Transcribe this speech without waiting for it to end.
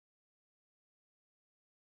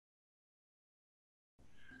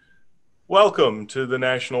Welcome to the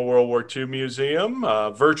National World War II Museum.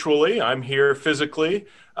 Virtually, I'm here physically.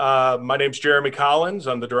 My name's Jeremy Collins.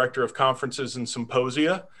 I'm the Director of Conferences and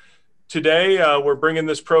Symposia. Today, we're bringing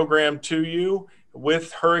this program to you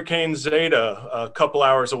with Hurricane Zeta a couple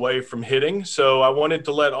hours away from hitting. So I wanted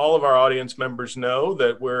to let all of our audience members know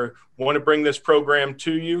that we want to bring this program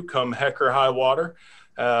to you come heck or high water.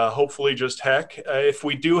 Hopefully just heck. If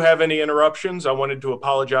we do have any interruptions, I wanted to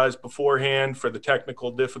apologize beforehand for the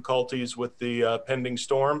technical difficulties with the pending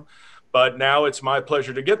storm. But now it's my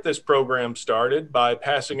pleasure to get this program started by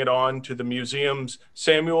passing it on to the museum's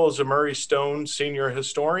Samuel Zemurray Stone Senior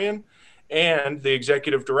Historian and the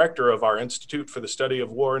Executive Director of our Institute for the Study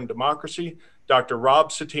of War and Democracy, Dr.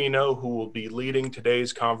 Rob Citino, who will be leading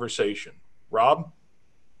today's conversation. Rob?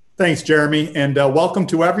 Thanks, Jeremy, and welcome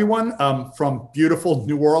to everyone from beautiful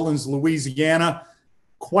New Orleans, Louisiana,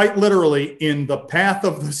 quite literally in the path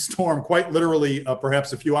of the storm, quite literally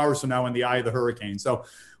perhaps a few hours from now in the eye of the hurricane. So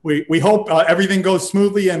we hope everything goes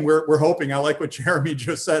smoothly, and we're hoping, I like what Jeremy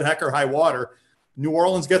just said, heck or high water. New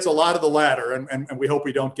Orleans gets a lot of the latter, and we hope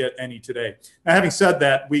we don't get any today. Now, having said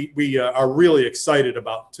that, we are really excited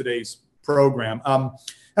about today's program.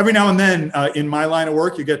 Every now and then, in my line of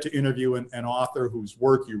work, you get to interview an author whose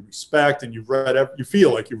work you respect and you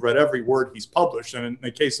feel like you've read every word he's published. And in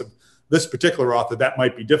the case of this particular author, that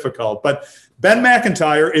might be difficult. But Ben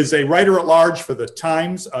Macintyre is a writer at large for the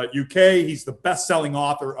Times UK. He's the best-selling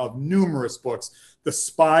author of numerous books: The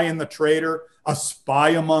Spy and the Traitor, A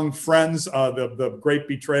Spy Among Friends, the Great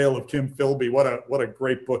Betrayal of Kim Philby. What a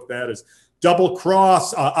great book that is. Double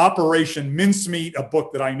Cross, Operation Mincemeat, a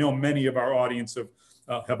book that I know many of our audience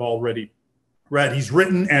have already read. He's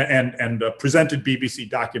written and presented BBC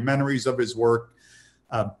documentaries of his work.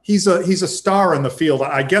 He's a star in the field,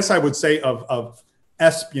 I guess I would say, of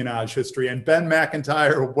espionage history. And Ben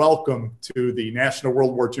Macintyre, welcome to the National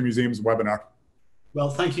World War II Museum's webinar. Well,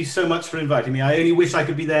 thank you so much for inviting me. I only wish I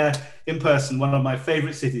could be there in person, one of my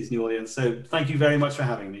favorite cities, New Orleans. So thank you very much for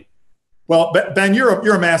having me. Well, Ben, you're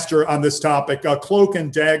a master on this topic. Cloak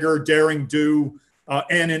and Dagger, Daring Do,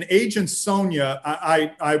 and in Agent Sonya,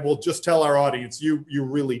 I will just tell our audience, you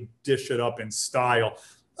really dish it up in style.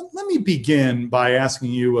 Let me begin by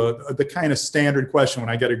asking you the kind of standard question when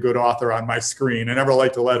I get a good author on my screen. I never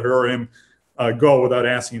like to let her or him go without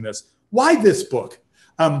asking this. Why this book?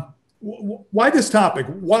 Why this topic?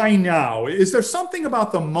 Why now? Is there something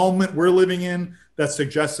about the moment we're living in that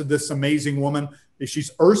suggested this amazing woman?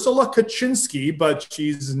 She's Ursula Kaczynski, but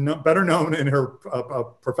she's better known in her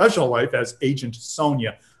professional life as Agent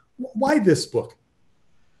Sonya. Why this book?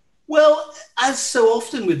 Well, as so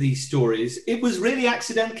often with these stories, it was really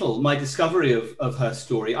accidental, my discovery of her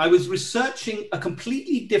story. I was researching a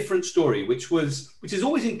completely different story, which has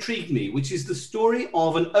always intrigued me, which is the story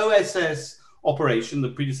of an OSS operation, the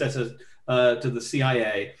predecessor to the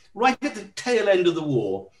CIA, right at the tail end of the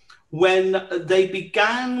war, when they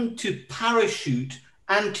began to parachute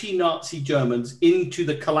anti-Nazi Germans into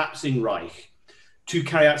the collapsing Reich to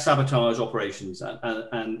carry out sabotage operations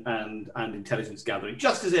and intelligence gathering,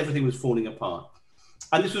 just as everything was falling apart.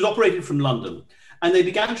 And this was operated from London. And they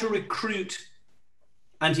began to recruit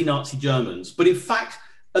anti-Nazi Germans. But in fact,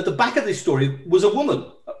 at the back of this story was a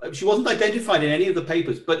woman. She wasn't identified in any of the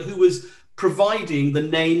papers, but who was providing the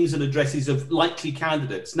names and addresses of likely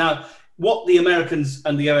candidates. Now, what the Americans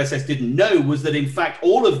and the OSS didn't know was that, in fact,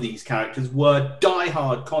 all of these characters were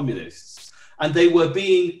diehard communists, and they were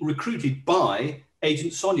being recruited by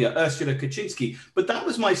Agent Sonya, Ursula Kaczynski. But that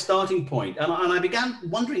was my starting point, and I began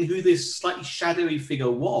wondering who this slightly shadowy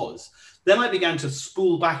figure was. Then I began to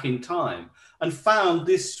spool back in time and found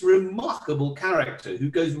this remarkable character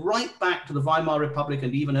who goes right back to the Weimar Republic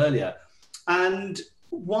and even earlier. And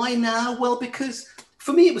why now? Well, because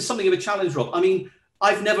for me, it was something of a challenge, Rob. I mean,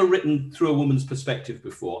 I've never written through a woman's perspective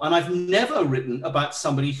before, and I've never written about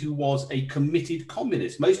somebody who was a committed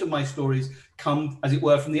communist. Most of my stories come, as it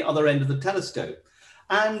were, from the other end of the telescope.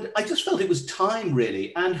 And I just felt it was time,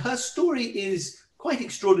 really. And her story is quite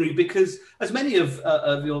extraordinary because, as many of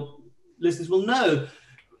your listeners will know,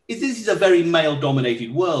 this is a very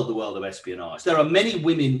male-dominated world, the world of espionage. There are many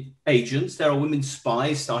women agents. There are women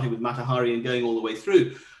spies, starting with Mata Hari and going all the way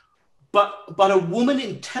through. But a woman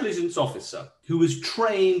intelligence officer who was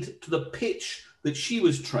trained to the pitch that she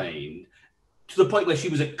was trained, to the point where she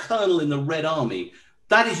was a colonel in the Red Army,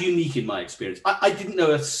 that is unique in my experience. I didn't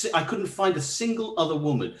know, I couldn't find a single other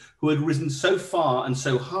woman who had risen so far and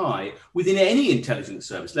so high within any intelligence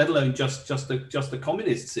service, let alone just the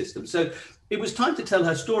communist system. So it was time to tell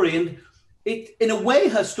her story. And in a way,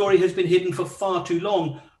 her story has been hidden for far too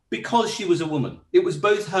long because she was a woman. It was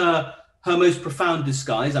both her most profound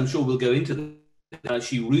disguise. I'm sure we'll go into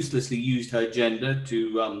She ruthlessly used her gender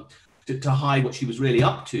to hide what she was really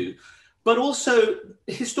up to. But also,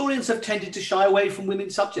 historians have tended to shy away from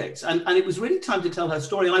women's subjects. And it was really time to tell her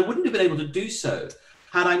story. And I wouldn't have been able to do so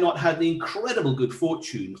had I not had the incredible good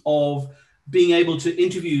fortune of being able to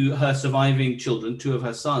interview her surviving children, two of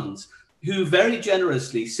her sons, who very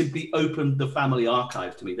generously simply opened the family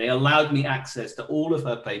archive to me. They allowed me access to all of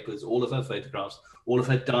her papers, all of her photographs, all of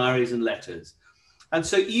her diaries and letters. And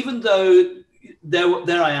so even though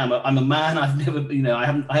there I am, I'm a man, I've never, I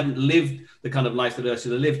haven't lived the kind of life that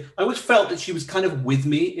Ursula lived, I always felt that she was kind of with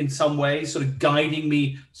me in some way, sort of guiding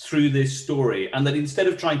me through this story. And that instead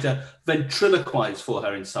of trying to ventriloquize for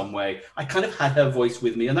her in some way, I kind of had her voice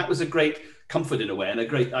with me. And that was a great comfort in a way, and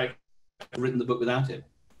I've written the book without it.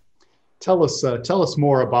 Tell us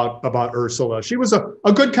more about Ursula. She was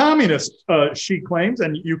a good communist, she claims,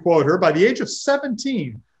 and you quote her, by the age of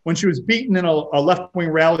 17, when she was beaten in a left-wing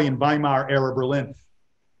rally in Weimar-era Berlin.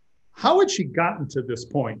 How had she gotten to this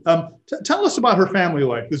point? Tell us about her family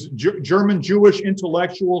life, this German Jewish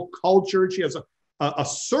intellectual culture. She has a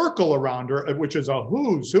circle around her, which is a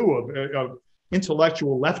who's who of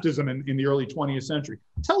intellectual leftism in the early 20th century.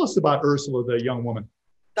 Tell us about Ursula, the young woman.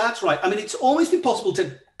 That's right. I mean, it's always been possible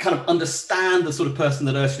to kind of understand the sort of person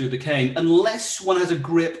that Ursula became unless one has a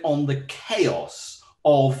grip on the chaos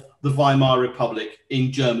of the Weimar Republic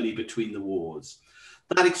in Germany between the wars.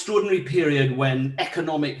 That extraordinary period when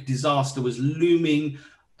economic disaster was looming,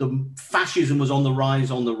 the fascism was on the rise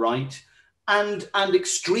on the right, and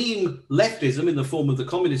extreme leftism in the form of the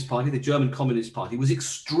Communist Party, the German Communist Party, was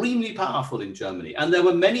extremely powerful in Germany. And there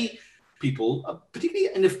were many people,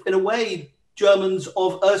 particularly in a way, Germans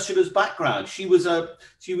of Ursula's background. She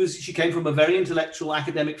came from a very intellectual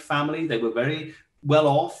academic family. They were very well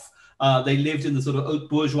off. They lived in the sort of haute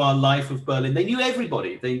bourgeois life of Berlin. They knew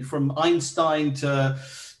everybody, from Einstein to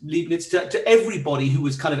Leibniz to everybody who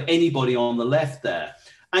was kind of anybody on the left there.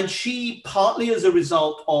 And she, partly as a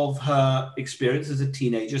result of her experience as a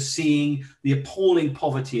teenager, seeing the appalling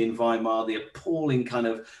poverty in Weimar, the appalling kind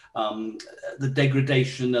of the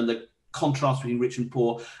degradation and the contrast between rich and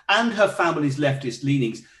poor, and her family's leftist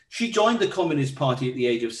leanings, she joined the Communist Party at the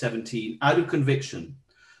age of 17 out of conviction,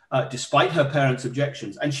 despite her parents'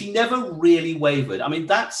 objections. And she never really wavered. I mean,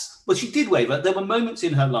 she did waver. There were moments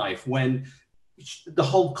in her life when the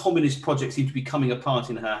whole communist project seemed to be coming apart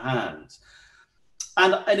in her hands.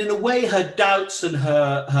 And in a way, her doubts and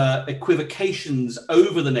her equivocations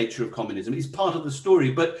over the nature of communism is part of the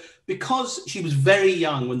story. But because she was very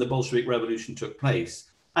young when the Bolshevik Revolution took place,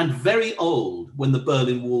 and very old when the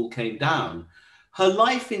Berlin Wall came down, her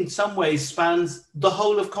life in some ways spans the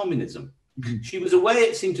whole of communism. Mm-hmm. She was a way,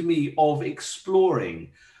 it seemed to me, of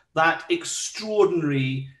exploring that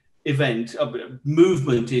extraordinary event,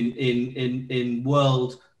 movement in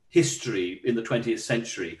world history in the 20th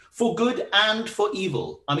century, for good and for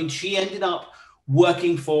evil. I mean, she ended up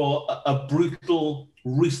working for a brutal,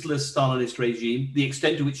 ruthless Stalinist regime. The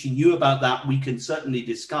extent to which she knew about that, we can certainly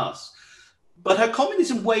discuss. But her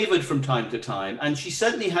communism wavered from time to time, and she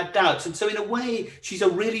certainly had doubts. And so in a way, she's a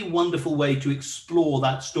really wonderful way to explore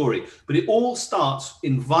that story. But it all starts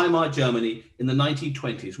in Weimar, Germany in the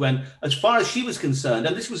 1920s, when, as far as she was concerned,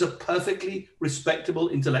 and this was a perfectly respectable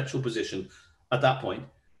intellectual position at that point,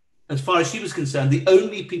 as far as she was concerned, the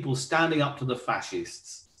only people standing up to the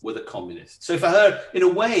fascists were the communists. So for her, in a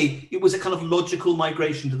way, it was a kind of logical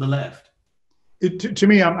migration to the left. To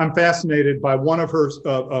me, I'm fascinated by one of her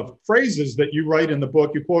phrases that you write in the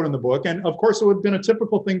book, you quote in the book, and of course it would have been a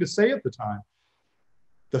typical thing to say at the time.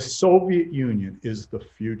 The Soviet Union is the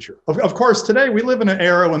future. Of course, today we live in an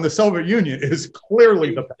era when the Soviet Union is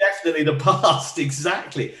clearly the past. Definitely the past,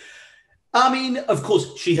 exactly. I mean, of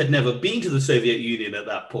course, she had never been to the Soviet Union at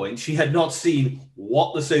that point. She had not seen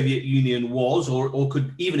what the Soviet Union was or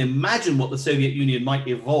could even imagine what the Soviet Union might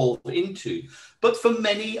evolve into. But for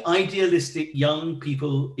many idealistic young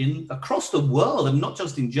people across the world, and not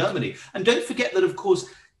just in Germany, and don't forget that, of course,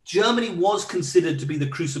 Germany was considered to be the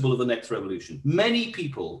crucible of the next revolution. Many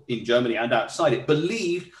people in Germany and outside it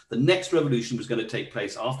believed the next revolution was going to take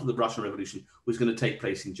place after the Russian Revolution was going to take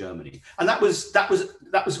place in Germany. And that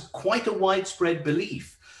was quite a widespread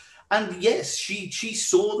belief. And yes, she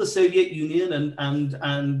saw the Soviet Union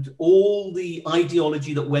and all the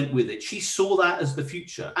ideology that went with it. She saw that as the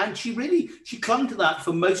future. And she clung to that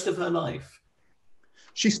for most of her life.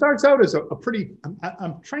 She starts out as a pretty,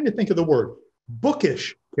 I'm trying to think of the word,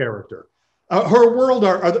 bookish character. Her world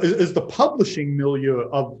is the publishing milieu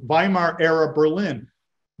of Weimar-era Berlin.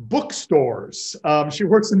 Bookstores. She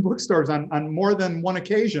works in bookstores on more than one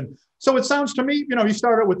occasion. So it sounds to me, you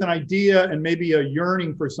start out with an idea and maybe a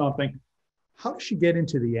yearning for something. how does she get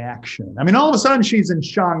into the action? I mean, all of a sudden she's in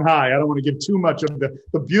Shanghai. I don't want to give too much of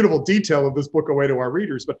the beautiful detail of this book away to our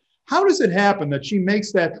readers, but how does it happen that she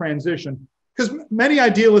makes that transition? Because many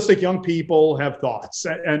idealistic young people have thoughts,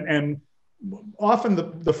 and often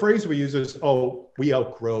the phrase we use is, oh, we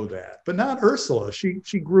outgrow that. But not Ursula.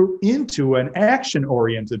 She grew into an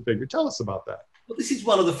action-oriented figure. Tell us about that. Well, this is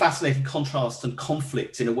one of the fascinating contrasts and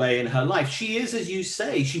conflicts in a way in her life. She is, as you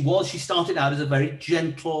say, she started out as a very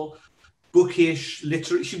gentle, bookish,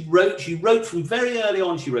 literary. She wrote from very early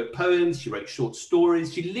on. She wrote poems, she wrote short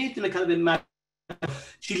stories. She lived in a kind of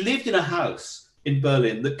she lived in a house in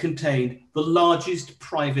Berlin that contained the largest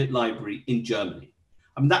private library in Germany.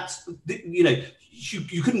 I mean, that's, you know,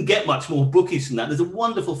 you couldn't get much more bookish than that. There's a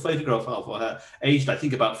wonderful photograph of her, aged, I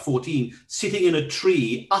think, about 14, sitting in a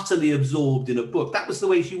tree, utterly absorbed in a book. That was the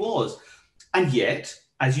way she was. And yet,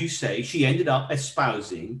 as you say, she ended up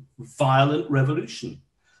espousing violent revolution.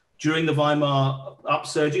 During the Weimar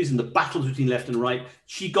upsurges and the battles between left and right,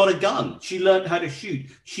 she got a gun. She learned how to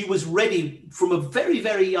shoot. She was ready from a very,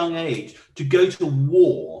 very young age to go to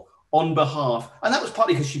war on behalf. And that was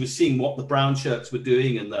partly because she was seeing what the brown shirts were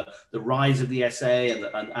doing and the rise of the SA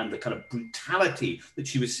and the kind of brutality that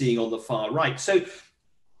she was seeing on the far right. So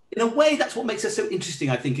in a way, that's what makes her so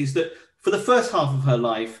interesting, I think, is that for the first half of her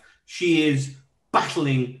life, she is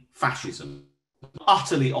battling fascism,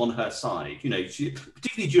 utterly on her side. You know,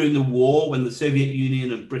 particularly during the war, when the Soviet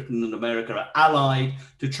Union and Britain and America are allied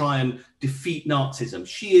to try and defeat Nazism,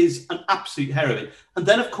 she is an absolute heroine. And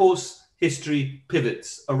then, of course, history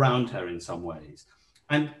pivots around her in some ways.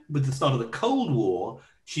 And with the start of the Cold War,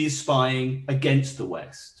 she is spying against the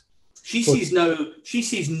West. She sees no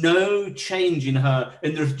change in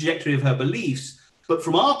the trajectory of her beliefs, but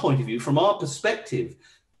from our point of view, from our perspective,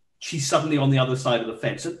 she's suddenly on the other side of the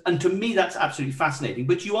fence. And to me, that's absolutely fascinating.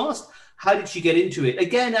 But you asked, how did she get into it?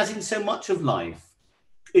 Again, as in so much of life,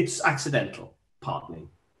 it's accidental, partly.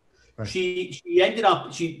 Right. She went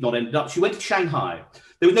to Shanghai.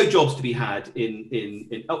 There were no jobs to be had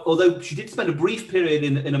although she did spend a brief period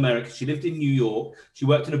in America. She lived in New York. She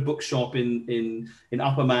worked in a bookshop in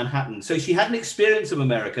Upper Manhattan. So she had an experience of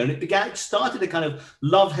America, and it started a kind of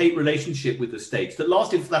love-hate relationship with the States that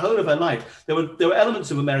lasted for the whole of her life. There were elements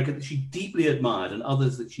of America that she deeply admired and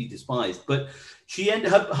others that she despised. But she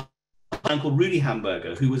ended up a man called Rudy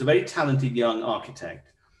Hamburger, who was a very talented young architect.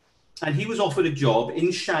 And he was offered a job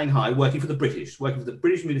in Shanghai working for the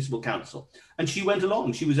British Municipal Council. And she went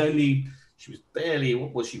along. She was only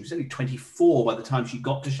 24 by the time she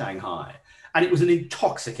got to Shanghai. And it was an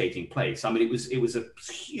intoxicating place. I mean, it was a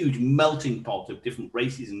huge melting pot of different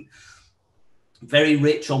races, and very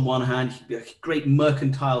rich on one hand, a great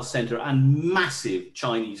mercantile center, and massive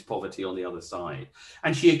Chinese poverty on the other side.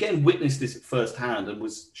 And she again witnessed this at first hand and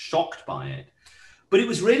was shocked by it. But it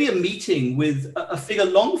was really a meeting with a figure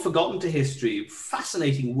long forgotten to history, a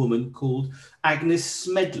fascinating woman called Agnes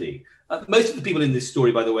Smedley. Most of the people in this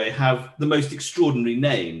story, by the way, have the most extraordinary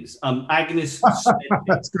names. Agnes Smedley.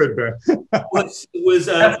 That's good, Ben. That's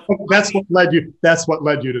what led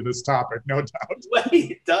you to this topic, no doubt. Well,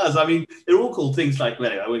 it does. I mean, they're all called things like,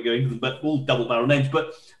 well, I won't go into them, but all double-barrel names.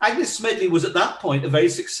 But Agnes Smedley was at that point a very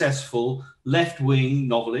successful left-wing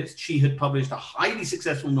novelist. She had published a highly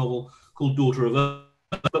successful novel called Daughter of Earth.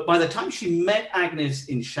 But by the time she met Agnes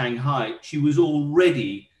in Shanghai, she was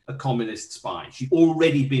already a communist spy. She'd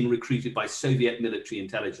already been recruited by Soviet military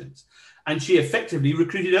intelligence. And she effectively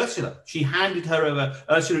recruited Ursula. She handed her over.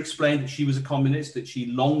 Ursula explained that she was a communist, that she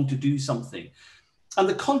longed to do something. And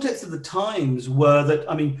the context of the times were that,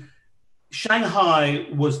 I mean, Shanghai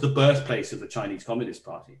was the birthplace of the Chinese Communist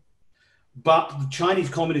Party. But the Chinese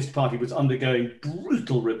Communist Party was undergoing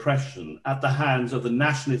brutal repression at the hands of the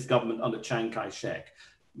nationalist government under Chiang Kai-shek,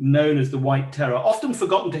 known as the White Terror, often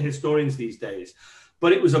forgotten to historians these days.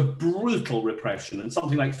 But it was a brutal repression, and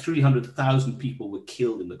something like 300,000 people were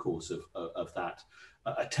killed in the course of that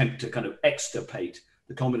attempt to kind of extirpate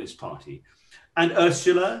the Communist Party. And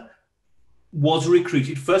Ursula was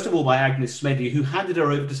recruited, first of all, by Agnes Smedley, who handed her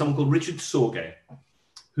over to someone called Richard Sorge,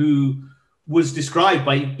 who was described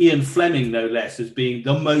by Ian Fleming, no less, as being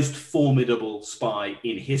the most formidable spy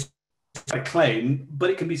in history. Acclaimed, but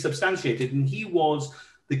it can be substantiated. And he was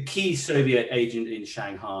the key Soviet agent in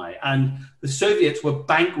Shanghai. And the Soviets were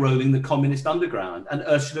bankrolling the communist underground, and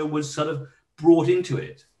Ursula was sort of brought into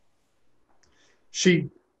it.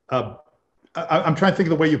 I'm trying to think of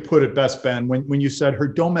the way you put it best, Ben, when you said her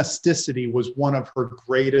domesticity was one of her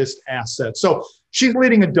greatest assets. So she's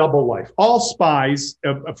leading a double life. All spies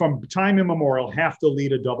from time immemorial have to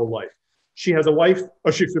lead a double life. She has a wife,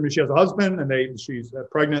 she has a husband, and she's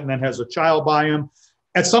pregnant and then has a child by him.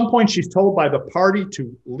 At some point, she's told by the party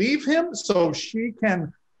to leave him so she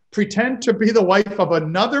can pretend to be the wife of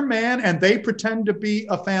another man, and they pretend to be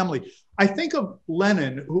a family. I think of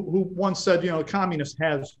Lenin, who once said, a communist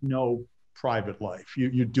has no private life.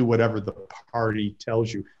 You do whatever the party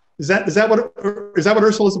tells you. Is that what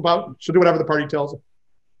Ursula's about? She'll do whatever the party tells her?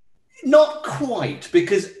 Not quite,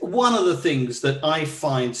 because one of the things that I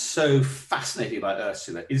find so fascinating about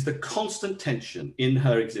Ursula is the constant tension in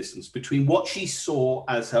her existence between what she saw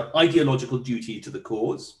as her ideological duty to the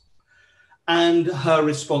cause and her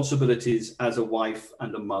responsibilities as a wife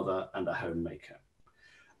and a mother and a homemaker.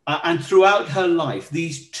 And throughout her life,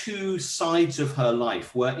 these two sides of her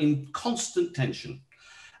life were in constant tension.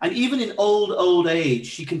 And even in old age,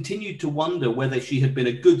 she continued to wonder whether she had been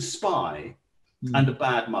a good spy and a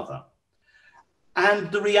bad mother.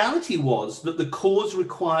 And the reality was that the cause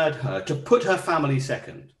required her to put her family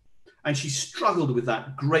second. And she struggled with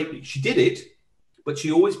that greatly. She did it, but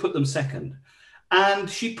she always put them second. And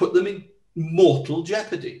she put them in mortal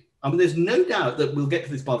jeopardy. I mean, there's no doubt that we'll get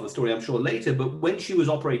to this part of the story, I'm sure, later, but when she was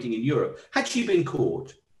operating in Europe, had she been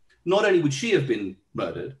caught, not only would she have been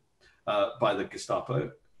murdered by the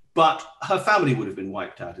Gestapo, but her family would have been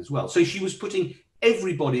wiped out as well. So she was putting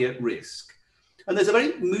everybody at risk. And there's a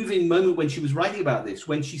very moving moment when she was writing about this,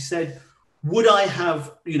 when she said, would I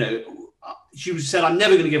have, she said, I'm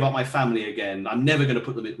never going to give up my family again. I'm never going to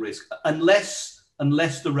put them at risk unless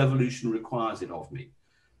the revolution requires it of me.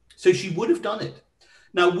 So she would have done it.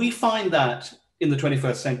 Now, we find that in the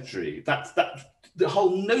 21st century, that the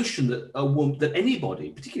whole notion that a woman, that anybody,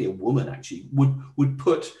 particularly a woman actually, would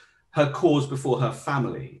put her cause before her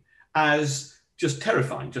family as just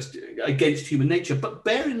terrifying, just against human nature. But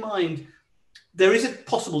bear in mind, there is a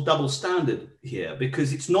possible double standard here,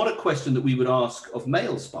 because it's not a question that we would ask of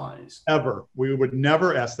male spies. Ever. We would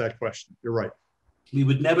never ask that question. You're right. We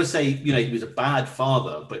would never say, he was a bad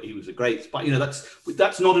father, but he was a great spy.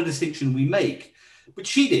 That's not a distinction we make. But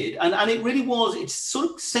she did. And it really was, it's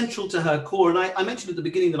sort of central to her core. And I mentioned at the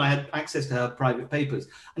beginning that I had access to her private papers.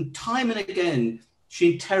 And time and again,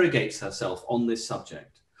 she interrogates herself on this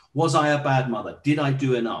subject. Was I a bad mother? Did I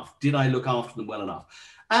do enough? Did I look after them well enough?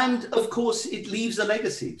 And of course, it leaves a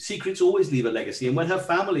legacy. Secrets always leave a legacy. And when her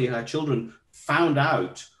family, her children, found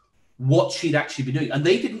out what she'd actually been doing, and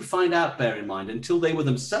they didn't find out, bear in mind, until they were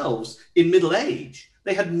themselves in middle age.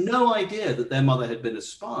 They had no idea that their mother had been a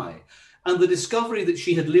spy. And the discovery that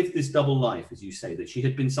she had lived this double life, as you say, that she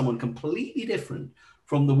had been someone completely different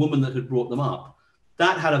from the woman that had brought them up,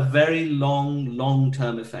 that had a very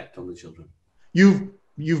long-term effect on the children.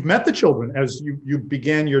 You've met the children as you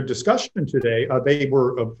began your discussion today. They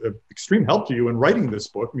were of extreme help to you in writing this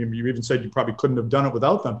book. I mean, you even said you probably couldn't have done it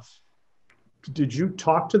without them. Did you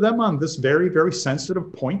talk to them on this very, very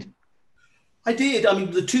sensitive point? I did. I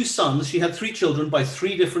mean, the two sons, she had three children by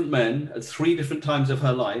three different men at three different times of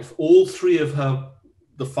her life. All three of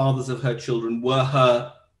the fathers of her children were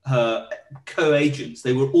her co-agents.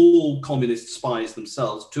 They were all communist spies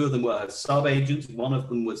themselves. Two of them were her sub-agents. One of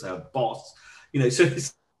them was her boss. So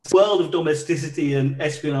this world of domesticity and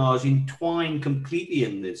espionage entwined completely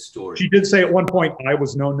in this story. She did say at one point, I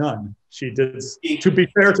was no nun. She did. To be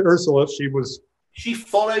fair to Ursula, she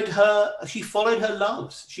followed her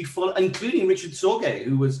loves. She followed, including Richard Sorge,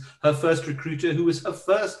 who was her first recruiter, who was her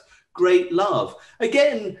first great love.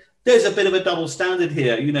 Again, there's a bit of a double standard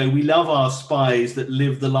here. We love our spies that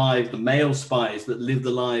live the lives, the male spies that live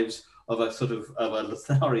the lives of a sort of a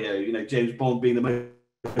Lothario, James Bond being the most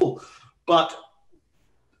cool. But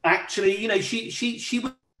actually, she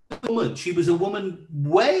was a woman. She was a woman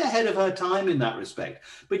way ahead of her time in that respect.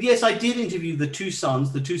 But yes, I did interview the two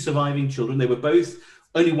sons, the two surviving children. They were both,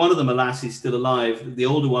 only one of them, alas, is still alive. The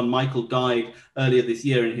older one, Michael, died earlier this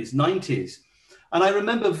year in his 90s. And I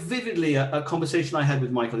remember vividly a conversation I had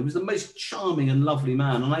with Michael. He was the most charming and lovely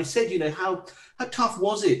man. And I said, how tough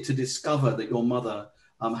was it to discover that your mother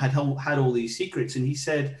had all these secrets? And he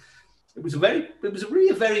said, it was really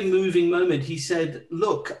a very moving moment. He said,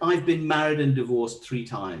 look, I've been married and divorced 3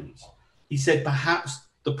 times. He said, perhaps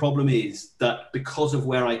the problem is that because of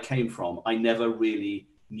where I came from, I never really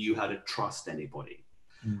knew how to trust anybody.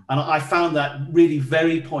 And I found that really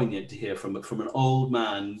very poignant to hear from an old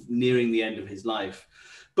man nearing the end of his life.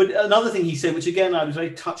 But another thing he said, which again, I was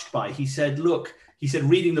very touched by, he said,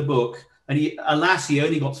 reading the book, and he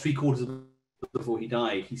only got 3/4 of it before he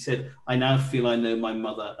died. He said, I now feel I know my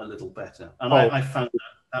mother a little better. And I found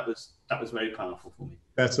that was very powerful for me.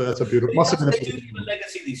 That's a beautiful. They do leave a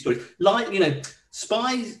legacy, these stories.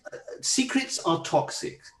 Spies, secrets are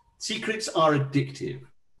toxic. Secrets are addictive.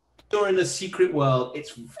 You're in a secret world,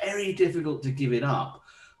 it's very difficult to give it up.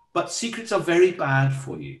 But secrets are very bad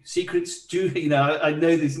for you. Secrets do, I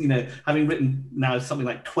know this, having written now something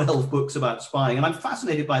like 12 books about spying, and I'm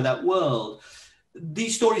fascinated by that world.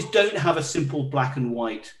 These stories don't have a simple black and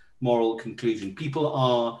white moral conclusion. People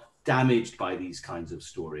are damaged by these kinds of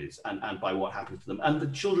stories and by what happens to them. And the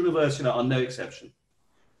children of Ursula are no exception.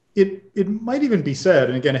 It might even be said,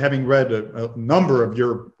 and again, having read a number of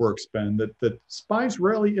your works, Ben, that spies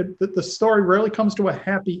rarely, that the story rarely comes to a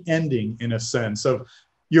happy ending, in a sense of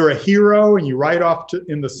you're a hero and you ride off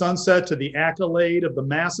in the sunset to the accolade of the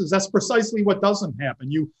masses. That's precisely what doesn't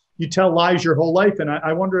happen. You tell lies your whole life, and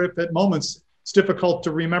I wonder if at moments it's difficult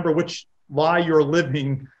to remember which lie you're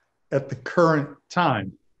living at the current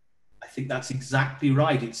time. I think that's exactly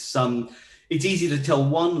right. It's easy to tell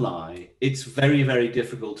one lie. It's very, very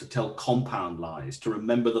difficult to tell compound lies, to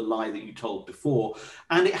remember the lie that you told before.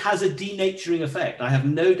 And it has a denaturing effect. I have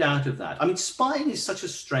no doubt of that. I mean, spying is such a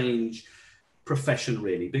strange profession,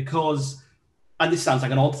 really, because, and this sounds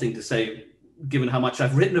like an odd thing to say, given how much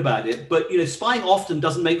I've written about it, but, spying often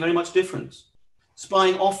doesn't make very much difference.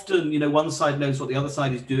 Spying often, one side knows what the other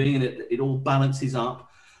side is doing and it all balances up.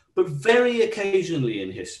 But very occasionally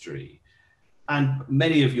in history, and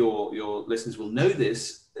many of your listeners will know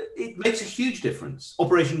this, it makes a huge difference.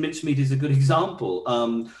 Operation Mincemeat is a good example.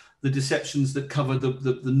 The deceptions that cover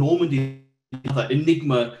the Normandy,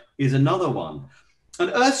 Enigma is another one.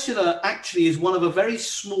 And Ursula actually is one of a very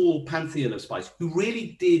small pantheon of spies who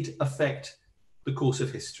really did affect the course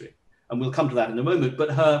of history. And we'll come to that in a moment.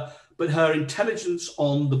 But her intelligence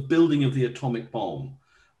on the building of the atomic bomb,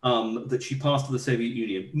 that she passed to the Soviet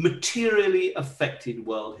Union, materially affected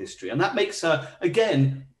world history. And that makes her,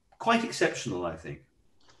 again, quite exceptional, I think.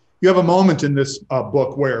 You have a moment in this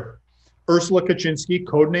book where Ursula Kaczynski,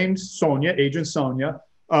 codenamed Sonya, Agent Sonya,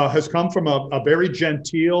 has come from a very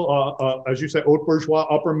genteel, as you say, haute bourgeois,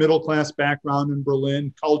 upper middle class background in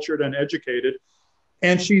Berlin, cultured and educated.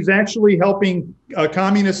 And she's actually helping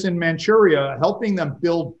communists in Manchuria, helping them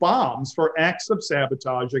build bombs for acts of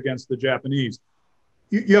sabotage against the Japanese.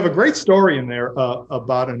 You have a great story in there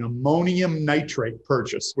about an ammonium nitrate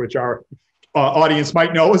purchase, which our audience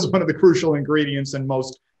might know is one of the crucial ingredients in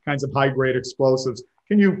most kinds of high-grade explosives.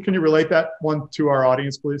 Can you relate that one to our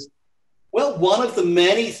audience, please? Well, one of the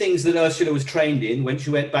many things that Ursula was trained in when she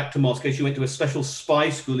went back to Moscow, she went to a special spy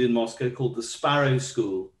school in Moscow called the Sparrow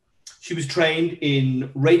School. She was trained in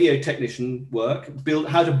radio technician work,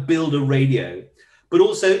 how to build a radio, but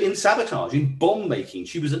also in sabotage, in bomb making.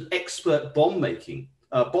 She was an expert bomb maker.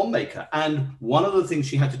 And one of the things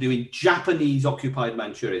she had to do in Japanese occupied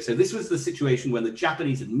Manchuria. So this was the situation when the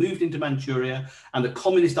Japanese had moved into Manchuria and the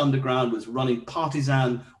communist underground was running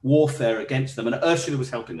partisan warfare against them. And Ursula was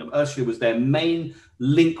helping them. Ursula was their main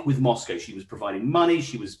link with Moscow. She was providing money.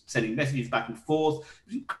 She was sending messages back and forth.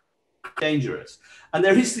 It was dangerous. And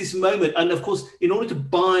there is this moment, and of course, in order to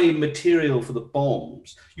buy material for the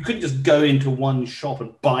bombs, you couldn't just go into one shop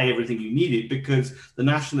and buy everything you needed, because the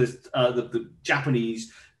the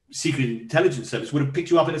Japanese Secret Intelligence Service would have picked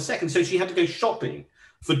you up in a second. So she had to go shopping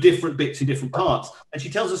for different bits in different parts. And she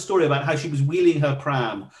tells a story about how she was wheeling her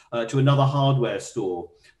pram to another hardware store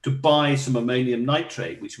to buy some ammonium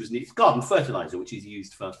nitrate, which was garden fertilizer, which is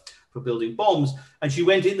used for building bombs. And she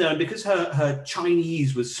went in there, and because her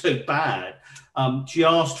Chinese was so bad, she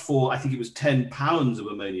asked for, I think it was 10 pounds of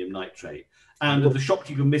ammonium nitrate. And the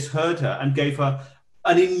shopkeeper misheard her and gave her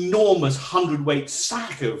an enormous 100-weight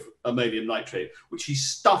sack of ammonium nitrate, which she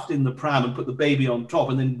stuffed in the pram and put the baby on top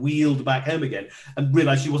and then wheeled back home again, and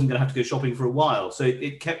realized she wasn't going to have to go shopping for a while. So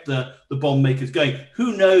it kept the bomb makers going.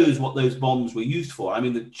 Who knows what those bombs were used for? I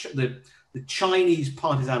mean, the Chinese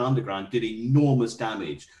partisan underground did enormous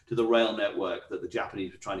damage to the rail network that the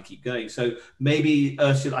Japanese were trying to keep going. So maybe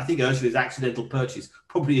I think Ursula's accidental purchase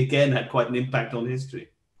probably again had quite an impact on history.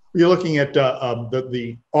 You're looking at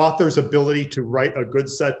the author's ability to write a good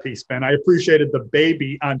set piece, Ben. I appreciated the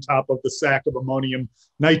baby on top of the sack of ammonium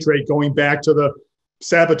nitrate going back to the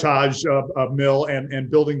sabotage mill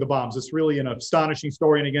and building the bombs. It's really an astonishing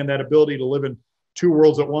story. And again, that ability to live in two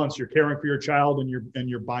worlds at once. You're caring for your child and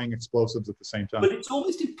you're buying explosives at the same time. But it's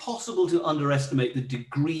almost impossible to underestimate the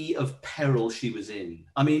degree of peril she was in.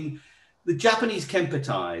 I mean, the Japanese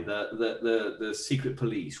Kempeitai, the secret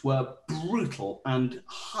police, were brutal and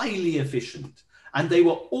highly efficient, and they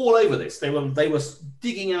were all over this. They were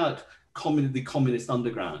digging out the communist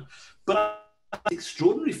underground. But an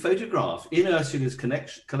extraordinary photograph in Ursula's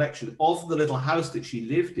collection of the little house that she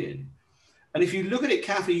lived in. And if you look at it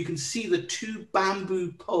carefully, you can see the two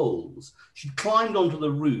bamboo poles. She climbed onto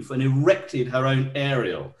the roof and erected her own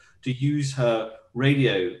aerial to use her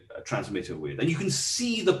radio transmitter with, and you can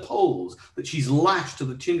see the poles that she's lashed to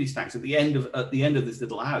the chimney stacks at the end of this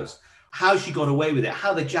little house. How she got away with it,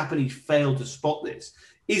 how the Japanese failed to spot this,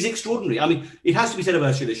 is extraordinary. I mean, it has to be said of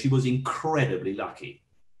Ursula, she was incredibly lucky.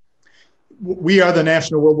 We are the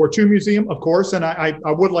National World War II Museum, of course, and I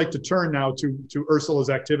would like to turn now to Ursula's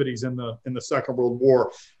activities in the Second World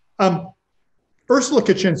War. Ursula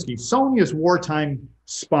Kaczynski, Sonya's wartime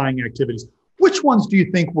spying activities. Which ones do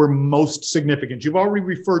you think were most significant? You've already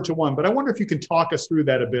referred to one, but I wonder if you can talk us through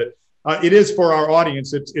that a bit. It is for our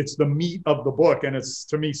audience. It's the meat of the book, and it's,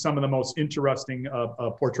 to me, some of the most interesting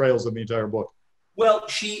portrayals of the entire book. Well,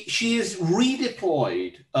 she is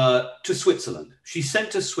redeployed to Switzerland. She's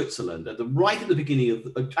sent to Switzerland right at the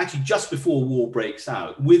beginning of, actually just before war breaks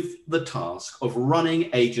out, with the task of running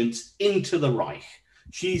agents into the Reich.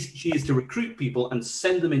 She is to recruit people and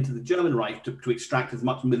send them into the German Reich to extract as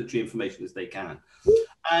much military information as they can.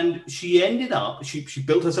 And she ended up, she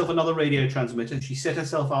built herself another radio transmitter. She set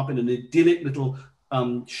herself up in an idyllic little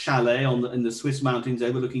chalet in the Swiss mountains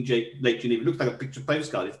overlooking Lake Geneva. It looks like a picture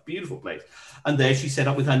postcard. It's a beautiful place. And there she set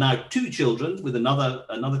up with her now 2 children, with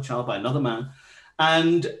another child by another man.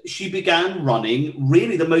 And she began running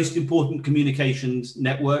really the most important communications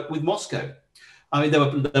network with Moscow. I mean, there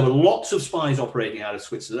were lots of spies operating out of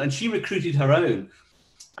Switzerland, and she recruited her own.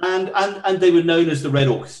 And they were known as the Red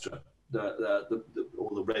Orchestra,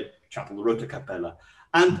 or the Red Chapel, the Rote Kapelle.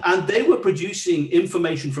 And they were producing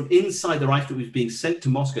information from inside the Reich that was being sent to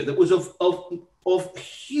Moscow that was of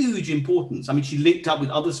huge importance. I mean, she linked up with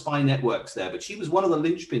other spy networks there, but she was one of the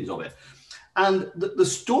linchpins of it. And the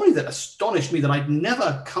story that astonished me, that I'd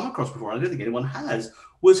never come across before, and I don't think anyone has,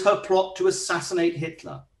 was her plot to assassinate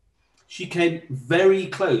Hitler. She came very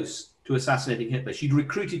close to assassinating Hitler. She'd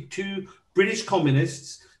recruited 2 British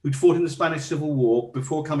communists who'd fought in the Spanish Civil War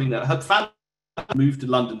before coming there. Her family moved to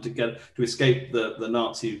London to escape the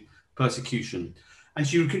Nazi persecution. And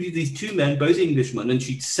she recruited these 2 men, both Englishmen, and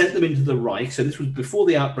she'd sent them into the Reich. So this was before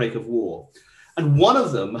the outbreak of war. And one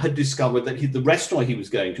of them had discovered that the restaurant he was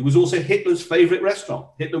going to was also Hitler's favorite restaurant.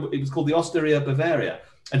 It was called the Osteria Bavaria,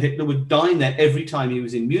 and Hitler would dine there every time he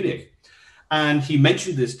was in Munich. And he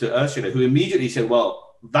mentioned this to Ursula, who immediately said,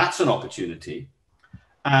 well, that's an opportunity.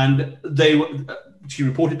 And she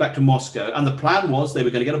reported back to Moscow. And the plan was they were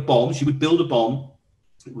going to get a bomb. She would build a bomb.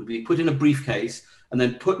 It would be put in a briefcase and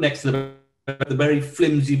then put next to the very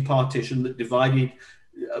flimsy partition that divided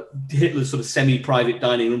Hitler's sort of semi-private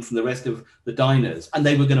dining room from the rest of the diners. And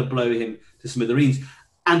they were going to blow him to smithereens.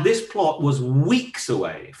 And this plot was weeks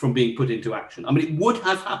away from being put into action. I mean, it would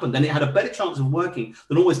have happened, and it had a better chance of working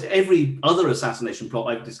than almost every other assassination plot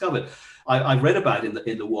I've discovered. I've read about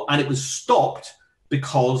in the war, and it was stopped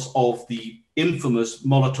because of the infamous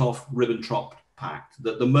Molotov-Ribbentrop Pact.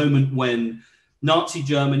 That the moment when Nazi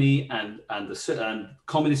Germany and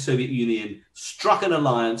Communist Soviet Union struck an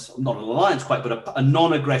alliance, not an alliance quite, but a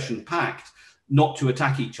non-aggression pact, not to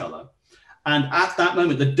attack each other. And at that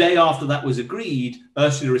moment, the day after that was agreed,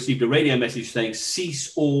 Ursula received a radio message saying,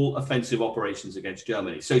 cease all offensive operations against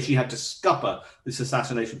Germany. So she had to scupper this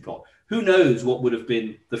assassination plot. Who knows what would have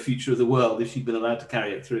been the future of the world if she'd been allowed to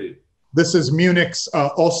carry it through. This is Munich's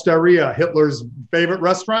Osteria, Hitler's favorite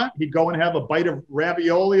restaurant. He'd go and have a bite of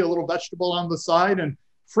ravioli, a little vegetable on the side, and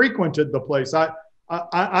frequented the place.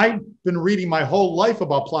 I've been reading my whole life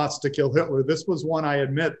about plots to kill Hitler. This was one, I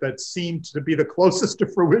admit, that seemed to be the closest to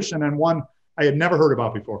fruition, and one I had never heard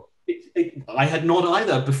about before. I had not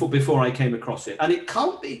either before I came across it, and it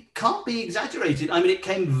can't be exaggerated. I mean, it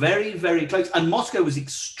came very, very close, and Moscow was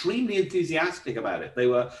extremely enthusiastic about it. They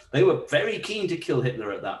were very keen to kill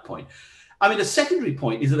Hitler at that point. I mean, a secondary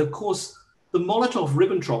point is that, of course, the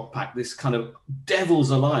Molotov-Ribbentrop Pact, this kind of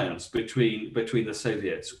devil's alliance between the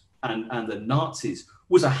Soviets and the Nazis,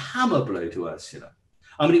 was a hammer blow to Ursula.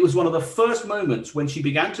 I mean, it was one of the first moments when she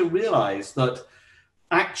began to realize that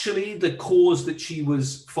actually the cause that she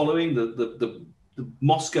was following, the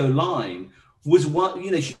Moscow line, was what,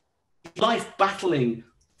 she life battling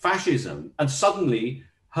fascism, and suddenly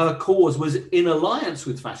her cause was in alliance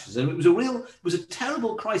with fascism. It was a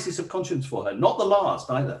terrible crisis of conscience for her, not the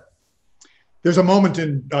last either. There's a moment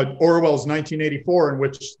in Orwell's 1984 in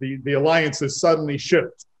which the alliances suddenly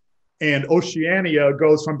shift. And Oceania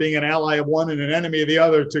goes from being an ally of one and an enemy of the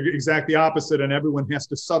other to exactly opposite, and everyone has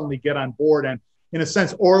to suddenly get on board. And in a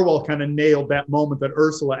sense, Orwell kind of nailed that moment that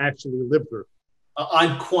Ursula actually lived through.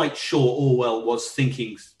 I'm quite sure Orwell was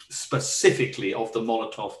thinking specifically of the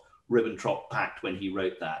Molotov-Ribbentrop Pact when he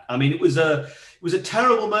wrote that. I mean, it was a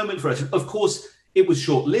terrible moment for us. Of course, it was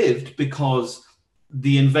short-lived because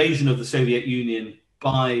the invasion of the Soviet Union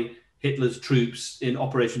by Hitler's troops in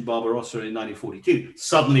Operation Barbarossa in 1942.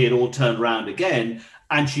 Suddenly it all turned around again,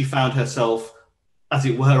 and she found herself, as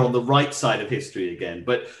it were, on the right side of history again.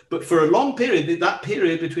 But for a long period, that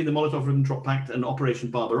period between the Molotov-Ribbentrop Pact and Operation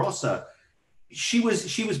Barbarossa, she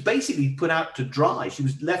was basically put out to dry. She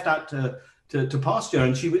was left out to pasture,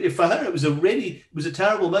 and for her it was a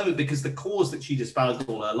terrible moment, because the cause that she'd espoused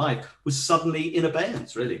all her life was suddenly in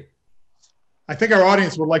abeyance, really. I think our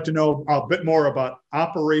audience would like to know a bit more about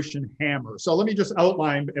Operation Hammer. So let me just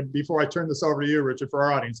outline before I turn this over to you, Richard, for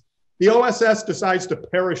our audience. The OSS decides to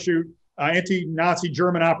parachute anti-Nazi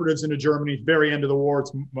German operatives into Germany, very end of the war.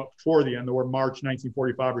 It's before the end of the war, March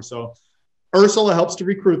 1945 or so. Ursula helps to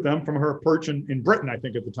recruit them from her perch in Britain, I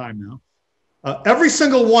think at the time now. Every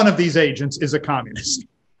single one of these agents is a communist.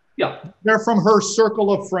 Yeah. They're from her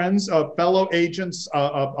circle of friends, fellow agents,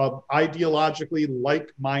 of ideologically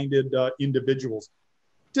like-minded individuals.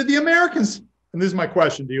 Did the Americans, and this is my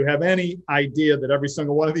question, do you have any idea that every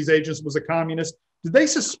single one of these agents was a communist? Did they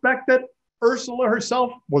suspect that Ursula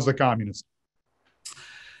herself was a communist?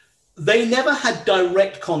 They never had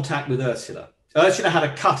direct contact with Ursula. Ursula had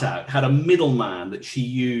a cutout, had a middleman that she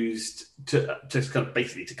used to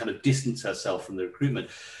kind of distance herself from the recruitment.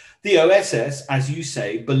 The OSS, as you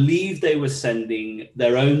say, believed they were sending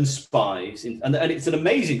their own spies in, and it's an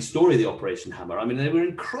amazing story, the Operation Hammer. I mean, they were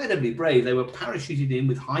incredibly brave. They were parachuted in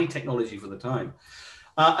with high technology for the time.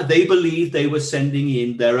 They believed they were sending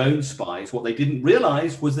in their own spies. What they didn't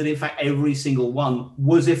realize was that, in fact, every single one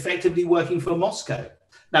was effectively working for Moscow.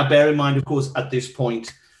 Now, bear in mind, of course, at this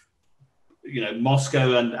point,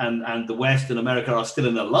 Moscow and the West and America are still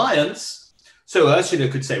in alliance. So Ursula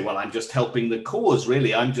could say, well, I'm just helping the cause,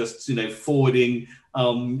 really. I'm just, forwarding,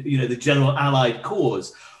 the general Allied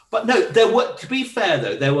cause. But no, to be fair,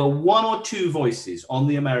 though, there were one or two voices on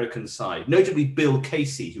the American side, notably Bill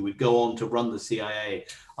Casey, who would go on to run the CIA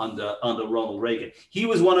under Ronald Reagan. He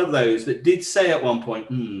was one of those that did say at one point,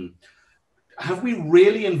 have we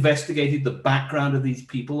really investigated the background of these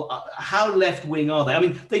people? How left-wing are they? I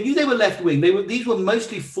mean, they knew they were left-wing. These were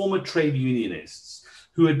mostly former trade unionists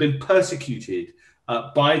who had been persecuted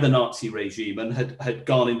by the Nazi regime and had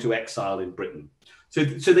gone into exile in Britain. So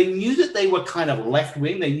they knew that they were kind of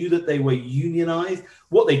left-wing. They knew that they were unionized.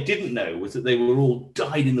 What they didn't know was that they were all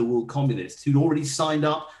dyed-in-the-wool communists who'd already signed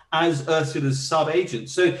up as Ursula's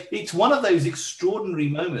sub-agents. So it's one of those extraordinary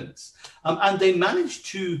moments. And they managed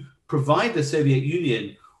to provide the Soviet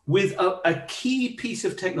Union with a key piece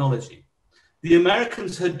of technology. The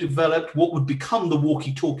Americans had developed what would become the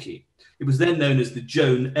walkie-talkie. It was then known as the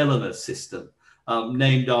Joan Eleanor system,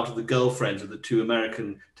 named after the girlfriends of the two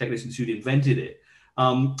American technicians who'd invented it.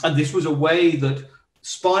 And this was a way that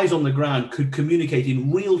spies on the ground could communicate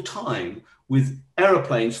in real time with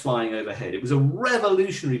aeroplanes flying overhead. It was a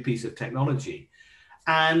revolutionary piece of technology.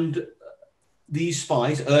 And these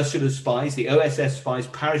spies, Ursula's spies, the OSS spies,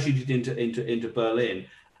 parachuted into Berlin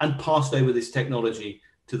and passed over this technology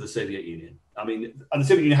to the Soviet Union. I mean, and the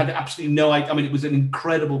Soviet Union had absolutely no idea. I mean, it was an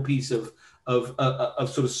incredible piece of sort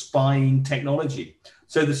of spying technology.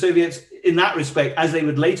 So the Soviets, in that respect, as they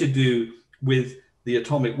would later do with the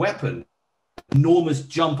atomic weapon, enormous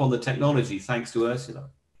jump on the technology thanks to Ursula.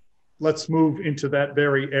 Let's move into that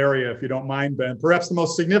very area, if you don't mind, Ben. Perhaps the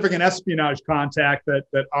most significant espionage contact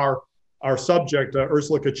that our subject,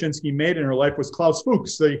 Ursula Kaczynski, made in her life was Klaus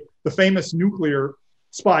Fuchs, the famous nuclear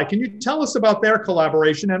spy. Can you tell us about their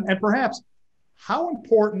collaboration and perhaps how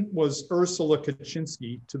important was Ursula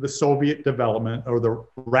Kaczynski to the Soviet development or the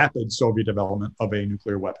rapid Soviet development of a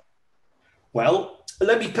nuclear weapon? Well,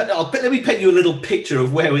 let me paint you a little picture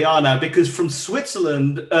of where we are now, because from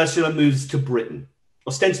Switzerland, Ursula moves to Britain,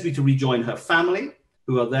 ostensibly to rejoin her family,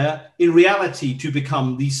 who are there, in reality to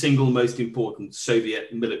become the single most important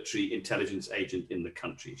Soviet military intelligence agent in the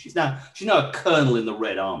country. She's now a colonel in the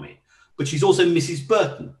Red Army, but she's also Mrs.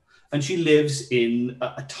 Burton, and she lives in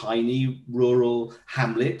a tiny rural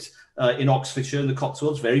hamlet in Oxfordshire in the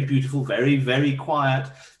Cotswolds, very beautiful, very, very quiet.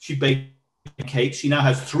 She bakes cakes. She now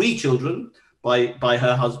has 3 children by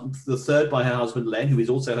her husband, the third by her husband, Len, who is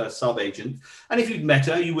also her sub-agent. And if you'd met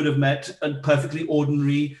her, you would have met a perfectly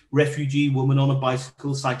ordinary refugee woman on a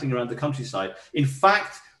bicycle cycling around the countryside. In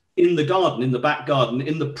fact, in the garden, in the back garden,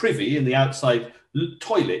 in the privy, in the outside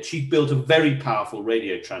toilet, she built a very powerful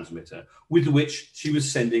radio transmitter with which she was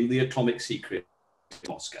sending the atomic secret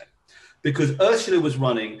to Moscow. Because Ursula was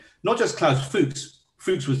running not just Klaus Fuchs,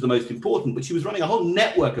 Fuchs was the most important, but she was running a whole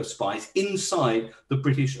network of spies inside the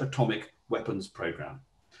British atomic weapons program.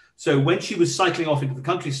 So when she was cycling off into the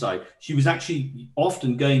countryside, she was actually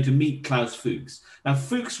often going to meet Klaus Fuchs. Now,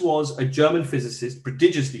 Fuchs was a German physicist,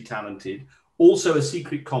 prodigiously talented, also a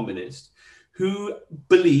secret communist, who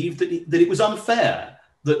believed that it was unfair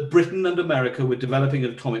that Britain and America were developing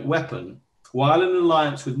an atomic weapon while in an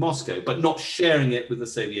alliance with Moscow, but not sharing it with the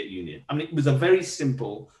Soviet Union. I mean, it was a very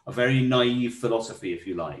simple, a very naive philosophy, if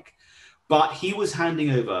you like. But he was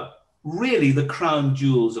handing over really the crown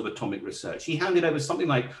jewels of atomic research. He handed over something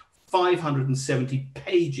like 570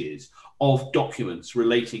 pages of documents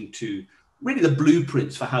relating to really the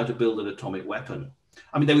blueprints for how to build an atomic weapon.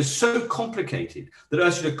 I mean, they were so complicated that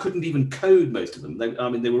Ursula couldn't even code most of them.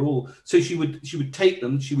 They were all, so she would take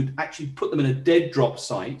them, she would actually put them in a dead drop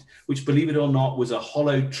site, which, believe it or not, was a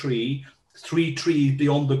hollow tree, 3 trees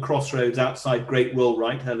beyond the crossroads outside Great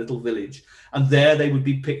Rollright, her little village. And there they would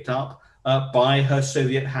be picked up by her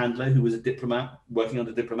Soviet handler, who was a diplomat working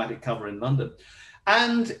under diplomatic cover in London.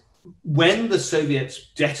 And when the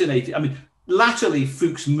Soviets detonated, I mean, latterly,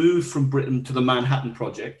 Fuchs moved from Britain to the Manhattan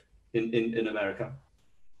Project in America.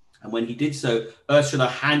 And when he did so, Ursula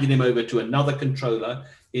handed him over to another controller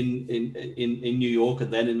in New York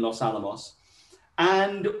and then in Los Alamos.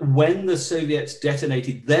 And when the Soviets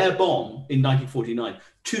detonated their bomb in 1949,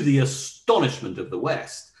 to the astonishment of the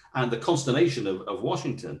West and the consternation of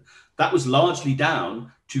Washington, that was largely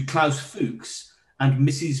down to Klaus Fuchs and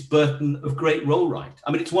Mrs. Burton of Great Rollright.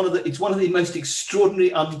 I mean, it's one of the most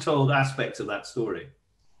extraordinary untold aspects of that story.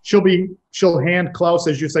 She'll hand Klaus,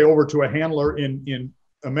 as you say, over to a handler in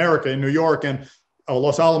America, in New York and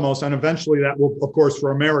Los Alamos, and eventually that will, of course,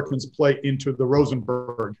 for Americans, play into the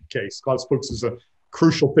Rosenberg case. Klaus Fuchs is a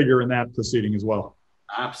crucial figure in that proceeding as well.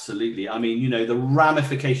 Absolutely. I mean, the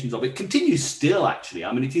ramifications of it continue still, actually.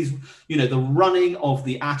 I mean, it is, the running of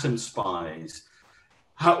the atom spies.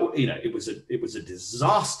 How, it was a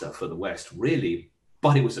disaster for the West, really,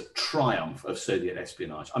 but it was a triumph of Soviet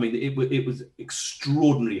espionage. I mean, it was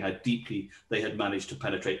extraordinary how deeply they had managed to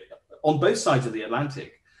penetrate on both sides of the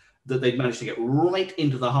Atlantic, that they'd managed to get right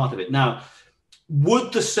into the heart of it. Now,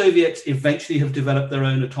 would the Soviets eventually have developed their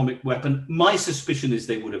own atomic weapon? My suspicion is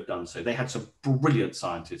they would have done so. They had some brilliant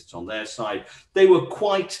scientists on their side. They were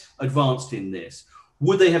quite advanced in this.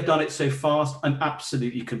 Would they have done it so fast? I'm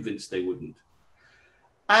absolutely convinced they wouldn't.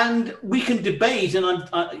 And we can debate, and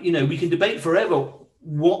we can debate forever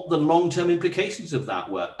what the long-term implications of that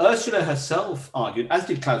were. Ursula herself argued, as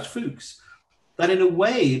did Klaus Fuchs, that in a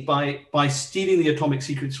way, by stealing the atomic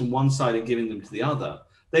secrets from one side and giving them to the other,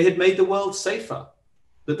 they had made the world safer,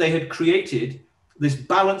 that they had created this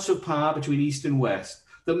balance of power between East and West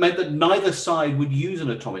that meant that neither side would use an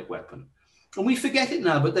atomic weapon. And we forget it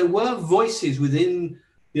now, but there were voices within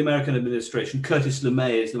the American administration, Curtis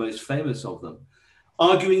LeMay is the most famous of them,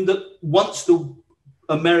 arguing that once the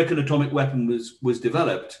American atomic weapon was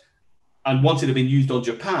developed, and once it had been used on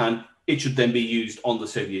Japan, it should then be used on the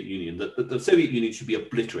Soviet Union, that the Soviet Union should be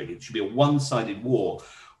obliterated. It should be a one-sided war.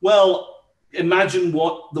 Well, imagine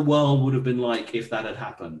what the world would have been like if that had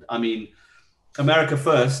happened. I mean, America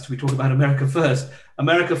first, we talk about America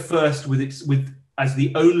first with as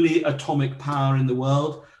the only atomic power in the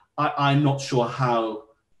world, I'm not sure how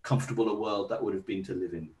comfortable a world that would have been to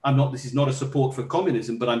live in. This is not a support for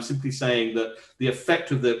communism, but I'm simply saying that the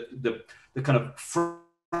effect of the kind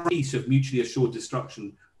of peace of mutually assured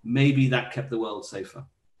destruction, maybe that kept the world safer.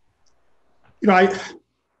 I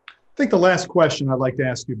think the last question I'd like to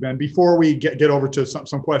ask you, Ben, before we get over to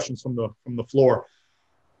some questions from the floor.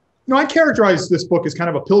 I characterize this book as kind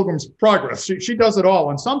of a pilgrim's progress. She does it all,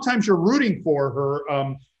 and sometimes you're rooting for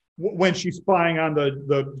her when she's spying on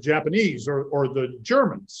the Japanese or the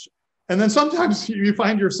Germans, and then sometimes you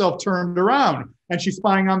find yourself turned around and she's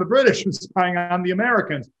spying on the British and spying on the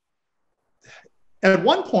Americans. At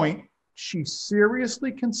one point, she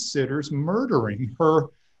seriously considers murdering her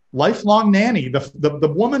lifelong nanny,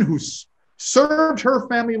 the woman who served her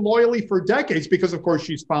family loyally for decades, because, of course,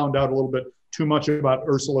 she's found out a little bit too much about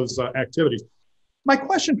Ursula's activities. My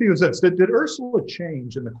question for you is this: Did Ursula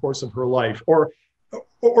change in the course of her life, or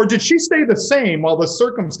did she stay the same while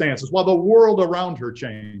the world around her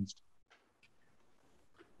changed?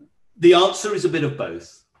 The answer is a bit of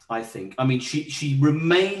both, I think. I mean, she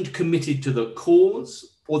remained committed to the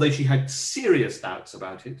cause, although she had serious doubts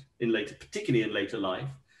about it particularly in later life.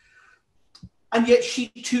 And yet she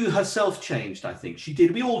too herself changed, I think. She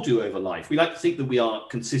did. We all do over life. We like to think that we are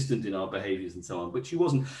consistent in our behaviors and so on, but she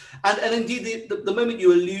wasn't. And indeed, the moment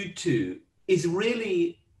you allude to is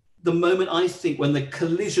really the moment, I think, when the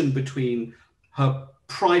collision between her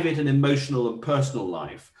private and emotional and personal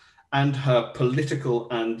life and her political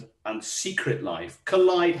and secret life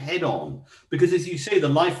collide head on. Because as you say, the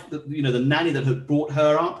life, the nanny that had brought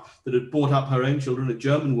her up, that had brought up her own children, a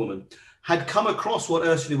German woman, had come across what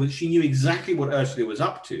Ursula was. She knew exactly what Ursula was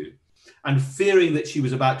up to, and fearing that she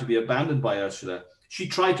was about to be abandoned by Ursula, She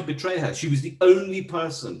tried to betray her. She was the only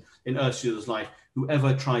person in Ursula's life who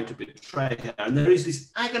ever tried to betray her. And there is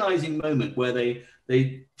this agonizing moment where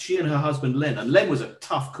she and her husband Len, and Len was a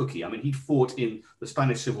tough cookie. I mean, he fought in the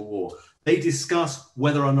Spanish Civil War. They discuss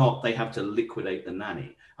whether or not they have to liquidate the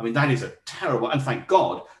nanny. I mean, that is a terrible, and thank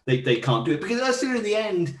God they can't do it, because Ursula in the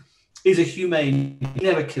end is a humane,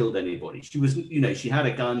 never killed anybody. She was, she had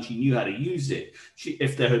a gun, she knew how to use it.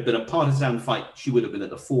 If there had been a partisan fight, she would have been at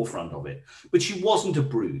the forefront of it. But she wasn't a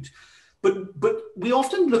brute. But we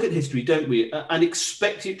often look at history, don't we, and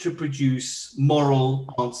expect it to produce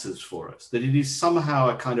moral answers for us, that it is somehow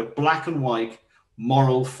a kind of black and white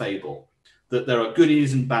moral fable, that there are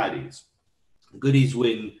goodies and baddies. The goodies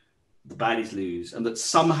win, the baddies lose, and that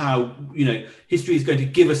somehow, history is going to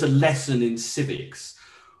give us a lesson in civics.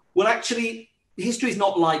 Well, actually, history is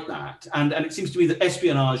not like that. And it seems to me that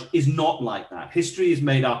espionage is not like that. History is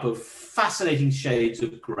made up of fascinating shades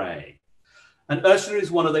of grey. And Ursula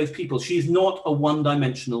is one of those people. She's not a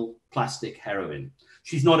one-dimensional plastic heroine.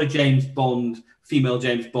 She's not a James Bond, female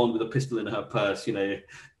James Bond with a pistol in her purse, doing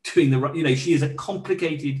she is a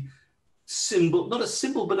complicated symbol, not a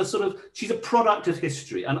symbol, but she's a product of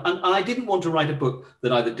history. And I didn't want to write a book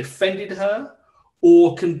that either defended her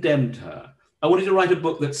or condemned her. I wanted to write a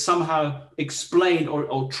book that somehow explained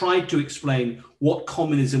or tried to explain what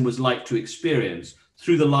communism was like to experience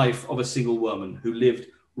through the life of a single woman who lived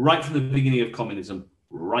right from the beginning of communism,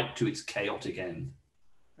 right to its chaotic end.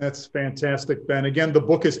 That's fantastic, Ben. Again, the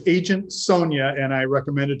book is Agent Sonya, and I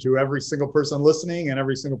recommend it to every single person listening and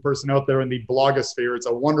every single person out there in the blogosphere. It's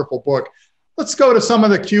a wonderful book. Let's go to some of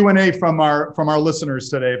the Q&A from our listeners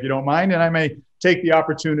today, if you don't mind, and I may take the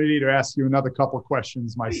opportunity to ask you another couple of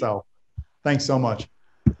questions myself. Thanks so much.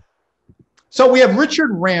 So we have Richard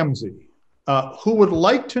Ramsey, who would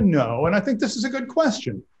like to know, and I think this is a good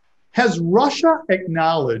question, has Russia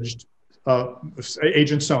acknowledged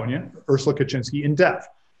Agent Sonya, Ursula Kaczynski, in death?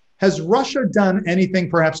 Has Russia done anything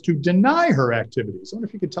perhaps to deny her activities? I wonder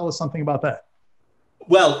if you could tell us something about that.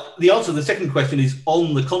 Well, the answer to the second question is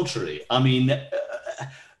on the contrary. I mean,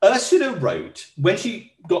 Ursula wrote, when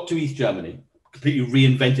she got to East Germany, completely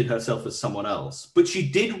reinvented herself as someone else, but she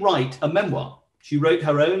did write a memoir. She wrote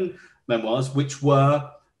her own memoirs, which were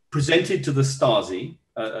presented to the Stasi,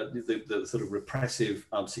 the sort of repressive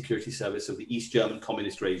security service of the East German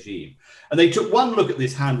communist regime. And they took one look at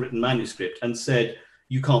this handwritten manuscript and said,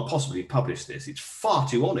 you can't possibly publish this. It's far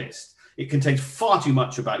too honest. It contains far too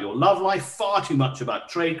much about your love life, far too much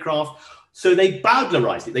about tradecraft. So they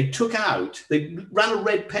Bowdlerized it. They ran a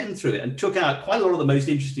red pen through it and took out quite a lot of the most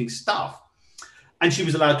interesting stuff. And she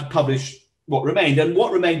was allowed to publish what remained. And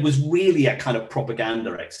what remained was really a kind of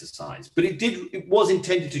propaganda exercise. But it was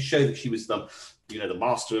intended to show that she was the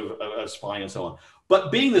master of spying and so on.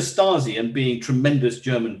 But being the Stasi and being tremendous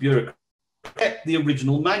German bureaucrats, kept the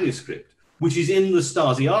original manuscript, which is in the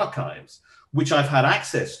Stasi archives, which I've had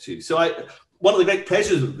access to. So one of the great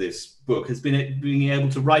pleasures of this book has been being able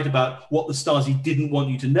to write about what the Stasi didn't want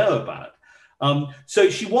you to know about. So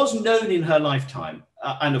she was known in her lifetime.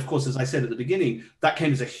 And of course, as I said at the beginning, that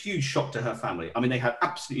came as a huge shock to her family. I mean, they had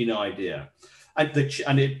absolutely no idea.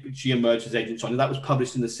 She emerged as Agent Sonya. That was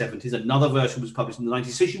published in the 70s. Another version was published in the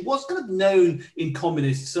 90s. So she was kind of known in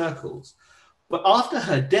communist circles. But after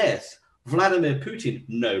her death, Vladimir Putin,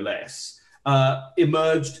 no less,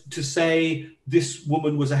 emerged to say this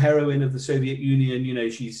woman was a heroine of the Soviet Union.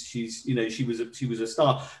 She was a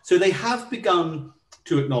star. So they have begun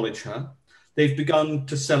to acknowledge her. They've begun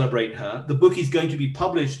to celebrate her. The book is going to be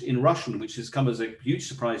published in Russian, which has come as a huge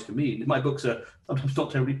surprise to me. My books are sometimes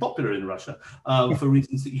not terribly popular in Russia for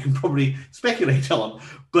reasons that you can probably speculate on.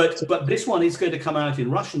 But this one is going to come out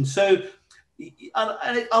in Russian. So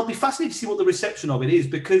I'll be fascinated to see what the reception of it is,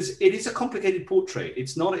 because it is a complicated portrait.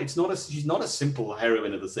 She's not a simple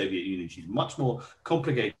heroine of the Soviet Union. She's much more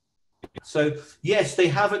complicated. So yes, they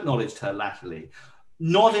have acknowledged her latterly.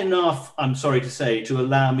 Not enough, I'm sorry to say, to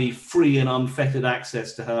allow me free and unfettered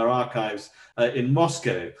access to her archives in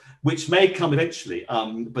Moscow, which may come eventually,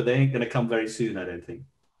 but they ain't going to come very soon, I don't think.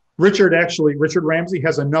 Richard Ramsey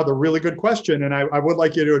has another really good question, and I would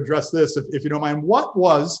like you to address this, if you don't mind. What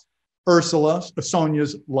was Ursula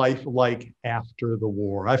Sonya's life like after the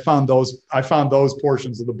war? I found those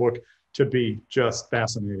portions of the book to be just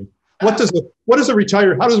fascinating. How does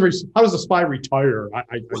a spy retire?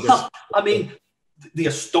 I mean, the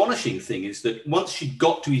astonishing thing is that once she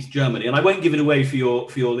got to East Germany, and I won't give it away for your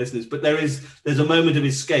listeners, but there's a moment of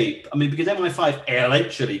escape. I mean, because MI5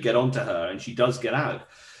 eventually get onto her, and she does get out.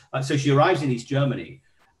 So she arrives in East Germany,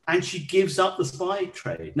 and she gives up the spy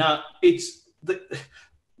trade. Now,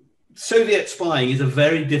 Soviet spying is a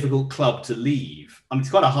very difficult club to leave. I mean, it's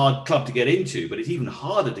quite a hard club to get into, but it's even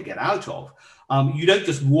harder to get out of. You don't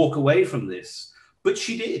just walk away from this, but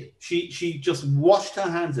she did. She just washed her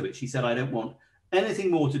hands of it. She said, "I don't want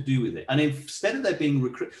anything more to do with it." And instead of there being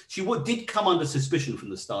did come under suspicion from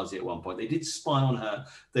the Stasi at one point. They did spy on her.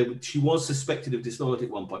 She was suspected of disloyalty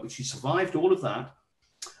at one point, but she survived all of that,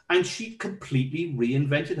 and she completely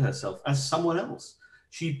reinvented herself as someone else.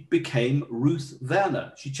 She became Ruth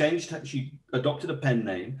Werner. She adopted a pen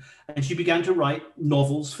name, and she began to write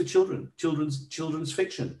novels for children's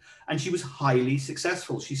fiction. And she was highly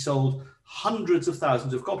successful. She sold hundreds of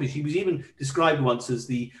thousands of copies. She was even described once as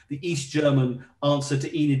the East German answer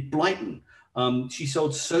to Enid Blyton. She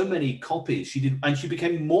sold so many copies. And she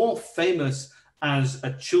became more famous as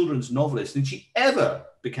a children's novelist than she ever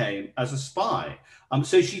became as a spy.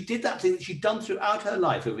 So she did that thing that she'd done throughout her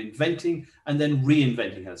life of inventing and then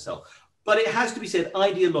reinventing herself. But it has to be said,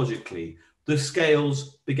 ideologically, the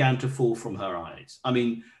scales began to fall from her eyes. I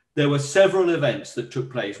mean, there were several events that took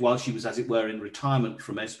place while she was, as it were, in retirement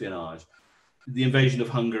from espionage. The invasion of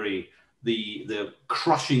Hungary, the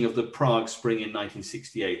crushing of the Prague Spring in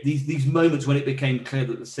 1968, these moments when it became clear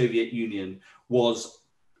that the Soviet Union was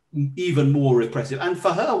even more repressive. And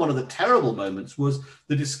for her, one of the terrible moments was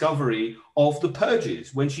the discovery of the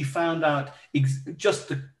purges, when she found out just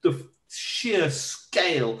the sheer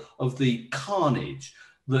scale of the carnage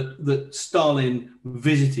that Stalin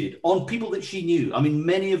visited on people that she knew. I mean,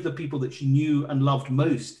 many of the people that she knew and loved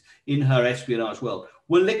most in her espionage world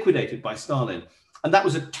were liquidated by Stalin. And that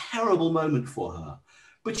was a terrible moment for her.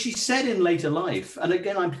 But she said in later life, and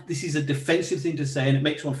again, this is a defensive thing to say, and it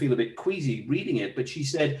makes one feel a bit queasy reading it, but she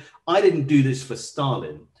said, "I didn't do this for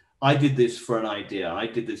Stalin. I did this for an idea. I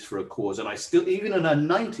did this for a cause." And I still, even in her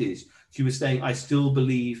 90s, she was saying, "I still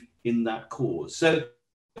believe in that cause." So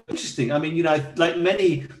interesting. I mean, you know, like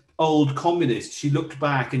many old communists, she looked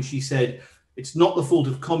back and she said, "It's not the fault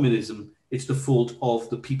of communism. It's the fault of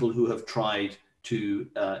the people who have tried to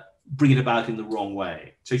bring it about in the wrong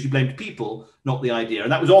way." So she blamed people, not the idea.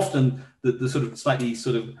 And that was often the sort of slightly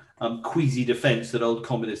sort of queasy defense that old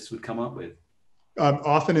communists would come up with.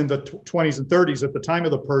 Often in the 20s and 30s, at the time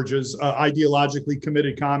of the purges, ideologically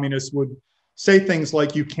committed communists would say things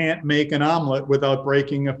like, "You can't make an omelet without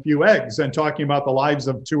breaking a few eggs," and talking about the lives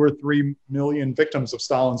of 2 or 3 million victims of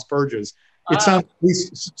Stalin's purges. It sounds, at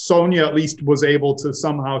least Sonya at least was able to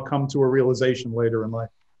somehow come to a realization later in life.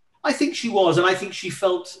 I think she was, and I think she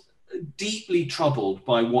felt deeply troubled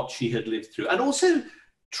by what she had lived through, and also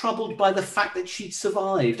troubled by the fact that she'd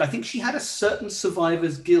survived. I think she had a certain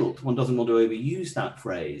survivor's guilt. One doesn't want to overuse that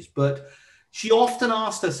phrase, but she often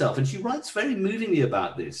asked herself, and she writes very movingly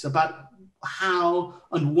about this, about how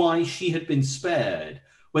and why she had been spared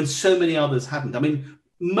when so many others hadn't. I mean,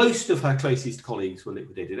 most of her closest colleagues were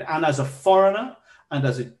liquidated, and as a foreigner and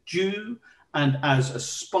as a Jew and as a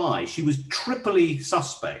spy, she was triply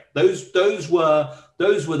suspect. Those were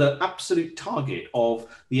the absolute target of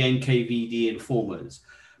the NKVD informers.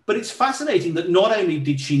 But it's fascinating that not only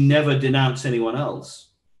did she never denounce anyone else,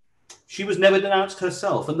 she was never denounced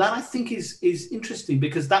herself. And that, I think, is interesting,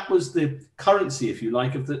 because that was the currency, if you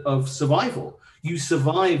like, of survival. You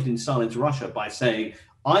survived in Stalin's Russia by saying,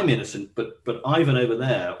 "I'm innocent, but Ivan over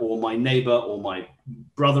there, or my neighbor, or my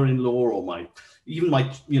brother-in-law, or even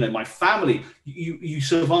my family," you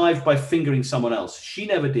survived by fingering someone else. She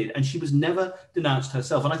never did, and she was never denounced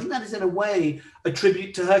herself. And I think that is, in a way, a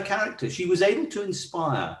tribute to her character. She was able to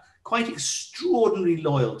inspire quite extraordinary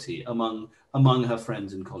loyalty among her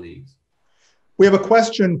friends and colleagues. We have a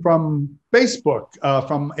question from Facebook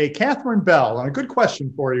from a Catherine Bell, and a good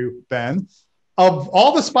question for you, Ben. Of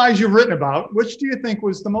all the spies you've written about, which do you think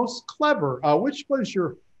was the most clever? Which was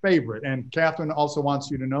your favorite? And Catherine also wants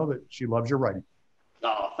you to know that she loves your writing.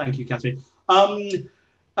 Oh, thank you, Catherine.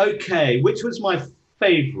 Okay, which was my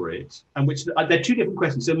favorite? And which they're two different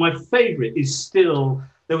questions. So my favorite is still,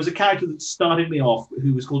 there was a character that started me off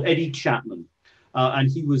who was called Eddie Chapman, and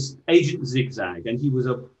he was Agent Zigzag, and he was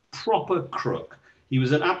a proper crook. He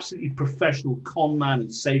was an absolutely professional con man and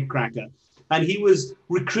safecracker, and he was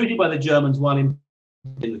recruited by the Germans while in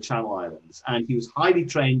the Channel Islands, and he was highly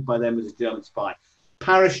trained by them as a German spy,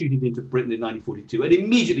 parachuted into Britain in 1942, and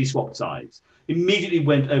immediately swapped sides. Immediately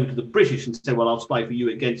went over to the British and said, "Well, I'll spy for you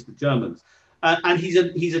against the Germans." And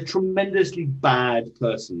he's a tremendously bad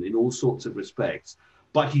person in all sorts of respects,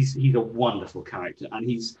 but he's a wonderful character, and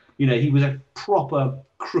he was a proper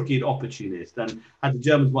crooked opportunist. And had the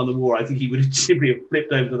Germans won the war, I think he would have simply have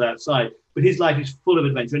flipped over to that side. But his life is full of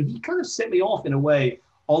adventure, and he kind of set me off in a way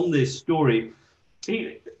on this story.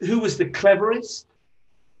 Who was the cleverest?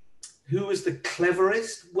 Who was the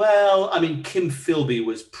cleverest? Well, I mean, Kim Philby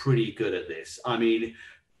was pretty good at this. I mean,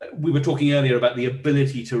 we were talking earlier about the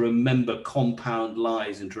ability to remember compound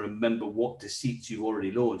lies and to remember what deceits you've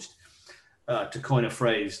already launched. To coin a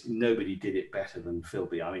phrase, nobody did it better than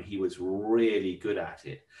Philby. I mean, he was really good at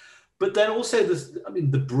it. But then also,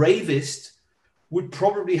 the bravest would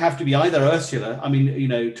probably have to be either Ursula. I mean, you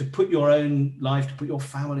know, to put your own life, to put your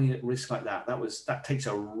family at risk like that, that takes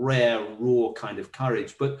a rare, raw kind of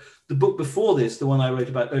courage. But the book before this, the one I wrote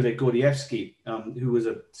about Oleg Gordievsky, who was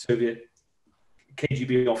a Soviet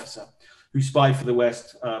KGB officer who spied for the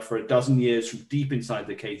West for a dozen years from deep inside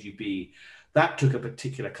the KGB, that took a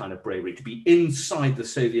particular kind of bravery to be inside the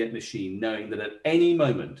Soviet machine, knowing that at any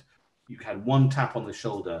moment you had one tap on the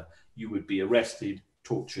shoulder, you would be arrested,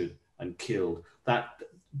 tortured, and killed. That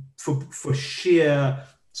for sheer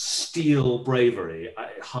steel bravery,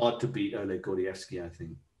 hard to beat Oleg Gordievsky, I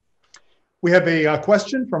think. We have a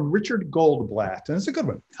question from Richard Goldblatt, and it's a good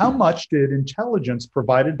one. How much did intelligence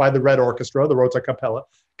provided by the Red Orchestra, the Rhodes a cappella,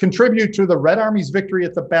 contribute to the Red Army's victory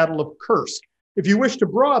at the Battle of Kursk? If you wish to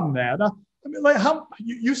broaden that, I mean, like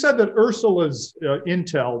you said that Ursula's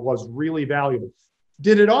intel was really valuable.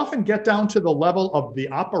 Did it often get down to the level of the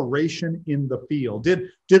operation in the field? Did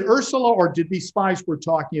Ursula or did these spies we're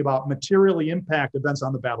talking about materially impact events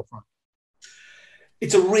on the battlefront?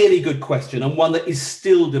 It's a really good question, and one that is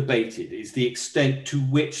still debated, is the extent to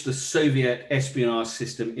which the Soviet espionage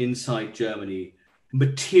system inside Germany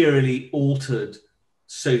materially altered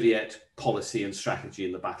Soviet policy and strategy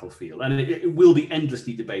in the battlefield. And it will be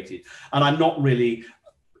endlessly debated. And I'm not really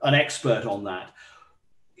an expert on that.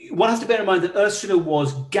 One has to bear in mind that Ursula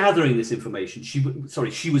was gathering this information. She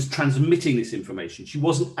was transmitting this information. She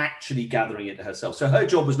wasn't actually gathering it herself. So her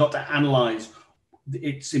job was not to analyze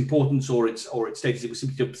its importance or its status. It was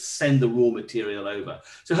simply to send the raw material over.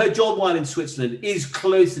 So her job while in Switzerland is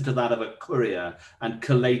closer to that of a courier and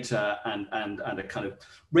collator and a kind of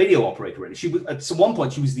radio operator. Really, she was at one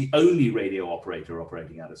point she was the only radio operator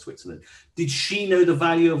operating out of Switzerland. Did she know the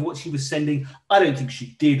value of what she was sending? I don't think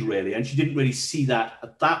she did really, and she didn't really see that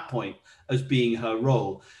at that point as being her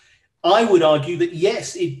role. I would argue that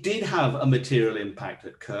yes, it did have a material impact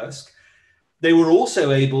at Kursk. They were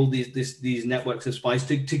also able, these networks of spies,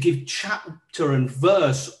 to give chapter and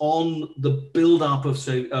verse on the build-up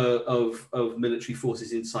of military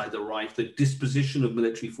forces inside the Reich, the disposition of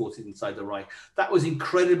military forces inside the Reich. That was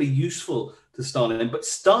incredibly useful to Stalin. But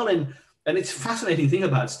Stalin, and it's a fascinating thing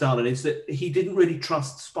about Stalin, is that he didn't really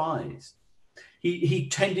trust spies. He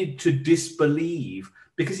tended to disbelieve,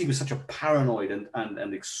 because he was such a paranoid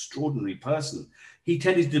and extraordinary person. He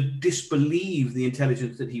tended to disbelieve the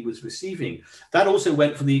intelligence that he was receiving. That also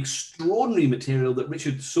went for the extraordinary material that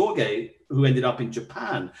Richard Sorge, who ended up in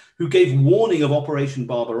Japan, who gave warning of Operation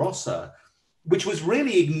Barbarossa, which was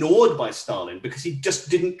really ignored by Stalin because he just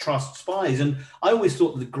didn't trust spies. And I always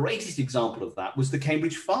thought the greatest example of that was the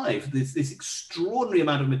Cambridge Five, this extraordinary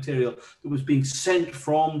amount of material that was being sent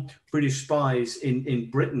from British spies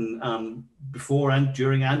in Britain before and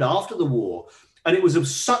during and after the war. And it was of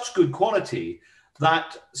such good quality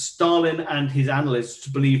that Stalin and his analysts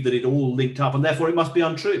believed that it all linked up, and therefore it must be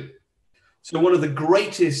untrue. So one of the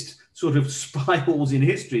greatest sort of spy halls in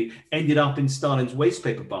history ended up in Stalin's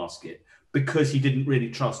wastepaper basket because he didn't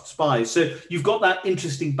really trust spies. So you've got that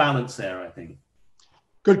interesting balance there, I think.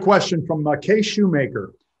 Good question from Kay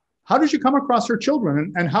Shoemaker. How did you come across her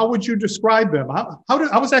children, and how would you describe them?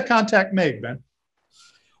 How was that contact made, Ben?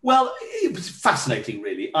 Well, it was fascinating,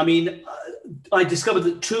 really. I mean, I discovered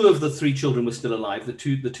that two of the three children were still alive, the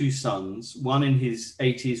two sons, one in his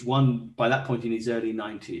 80s, one by that point in his early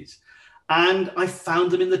 90s. And I found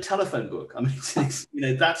them in the telephone book. I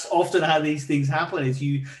mean, that's often how these things happen, is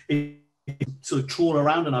you sort of trawl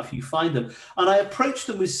around enough, you find them. And I approached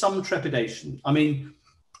them with some trepidation. I mean,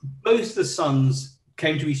 both the sons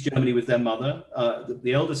came to East Germany with their mother.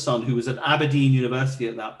 The eldest son, who was at Aberdeen University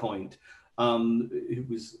at that point, who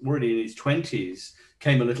was already in his 20s,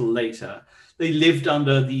 came a little later. They lived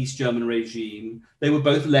under the East German regime. They were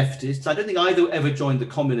both leftists. I don't think either ever joined the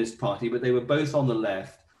Communist Party, but they were both on the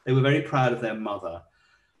left. They were very proud of their mother.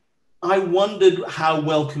 I wondered how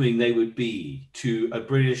welcoming they would be to a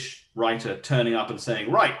British writer turning up and saying,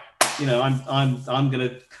 right, I'm going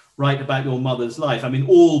to write about your mother's life. I mean,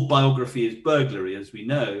 all biography is burglary, as we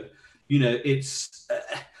know. They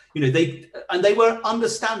were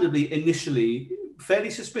understandably initially fairly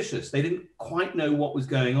suspicious. They didn't quite know what was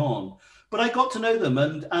going on. But I got to know them,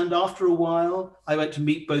 and after a while, I went to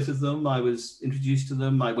meet both of them. I was introduced to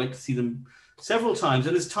them. I went to see them several times.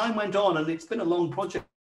 And as time went on, and it's been a long project,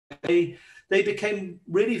 they became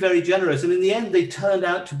really very generous. And in the end, they turned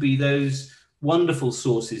out to be those wonderful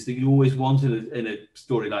sources that you always wanted in a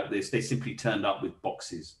story like this, they simply turned up with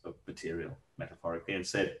boxes of material, metaphorically, and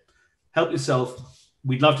said, help yourself.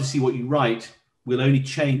 We'd love to see what you write. We'll only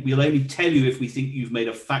tell you if we think you've made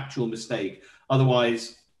a factual mistake.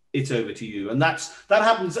 Otherwise, it's over to you. And that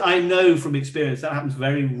happens, I know from experience, that happens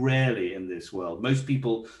very rarely in this world. Most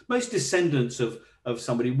descendants of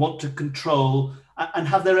somebody want to control and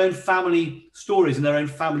have their own family stories and their own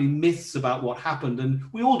family myths about what happened. And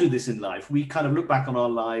we all do this in life. We kind of look back on our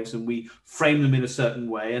lives and we frame them in a certain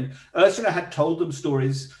way. And Ursula had told them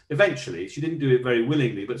stories eventually. She didn't do it very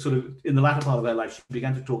willingly, but sort of in the latter part of her life, she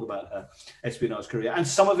began to talk about her espionage career. And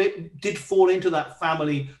some of it did fall into that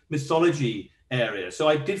family mythology area. So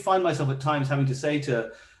I did find myself at times having to say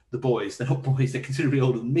to the boys, they're not boys, they're considerably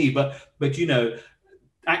older than me, but you know,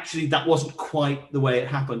 actually that wasn't quite the way it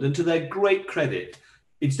happened. And to their great credit,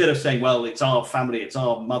 instead of saying, well, it's our family, it's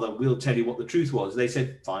our mother, we'll tell you what the truth was, they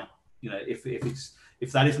said, fine, you know, if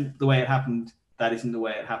that isn't the way it happened, that isn't the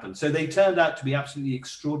way it happened. So they turned out to be absolutely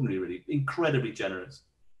extraordinary, really incredibly generous.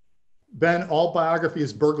 Ben, all biography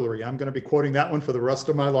is burglary. I'm going to be quoting that one for the rest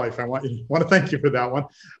of my life. I want to thank you for that one.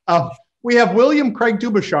 We have William Craig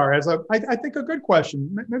Dubashar as I think a good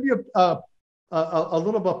question, maybe a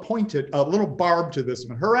little bit pointed, a little barb to this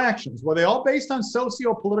one. Her actions, were they all based on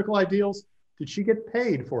socio-political ideals? Did she get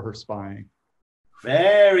paid for her spying?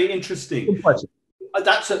 Very interesting. Good question.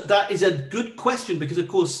 That is a good question because, of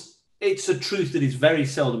course, it's a truth that is very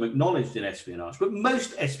seldom acknowledged in espionage, but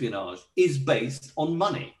most espionage is based on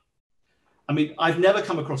money. I mean, I've never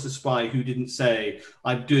come across a spy who didn't say,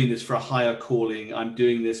 I'm doing this for a higher calling, I'm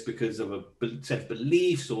doing this because of a set of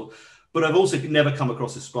beliefs, but I've also never come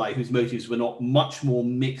across a spy whose motives were not much more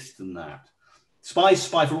mixed than that. Spies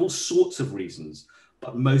spy for all sorts of reasons,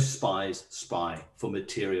 but most spies spy for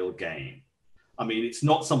material gain. I mean, it's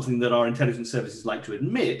not something that our intelligence services like to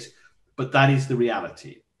admit, but that is the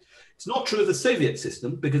reality. It's not true of the Soviet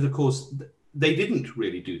system because, of course, they didn't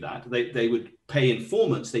really do that. They would pay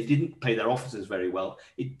informants. They didn't pay their officers very well.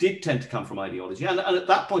 It did tend to come from ideology. And at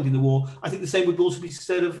that point in the war, I think the same would also be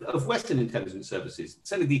said of Western intelligence services.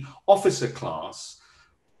 Certainly the officer class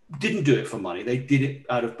didn't do it for money. They did it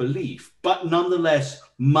out of belief. But nonetheless,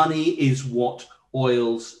 money is what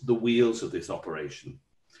oils the wheels of this operation.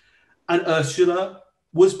 And Ursula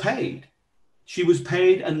was paid. She was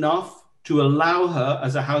paid enough to allow her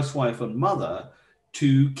as a housewife and mother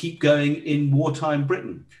to keep going in wartime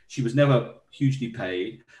Britain. She was never hugely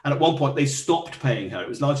paid. And at one point, they stopped paying her. It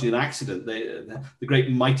was largely an accident. The great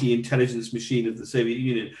mighty intelligence machine of the Soviet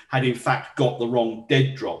Union had, in fact, got the wrong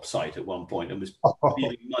dead drop site at one point and was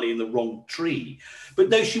leaving money in the wrong tree. But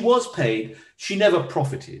though she was paid, she never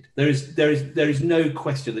profited. There is no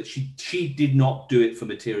question that she did not do it for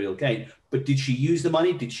material gain. But did she use the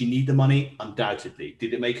money? Did she need the money? Undoubtedly.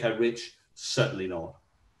 Did it make her rich? Certainly not.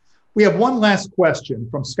 We have one last question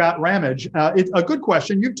from Scott Ramage. It's a good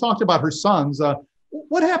question. You've talked about her sons.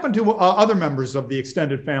 What happened to other members of the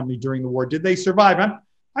extended family during the war? Did they survive?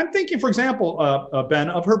 I'm thinking, for example, Ben,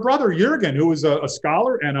 of her brother Jürgen, who was a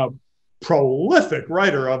scholar and a prolific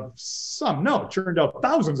writer of churned out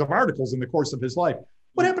thousands of articles in the course of his life.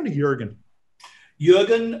 What happened to Jürgen?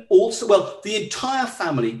 Jürgen also, well, the entire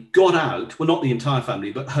family got out. Well, not the entire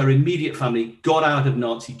family, but her immediate family got out of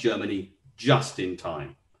Nazi Germany just in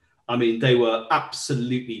time. I mean, they were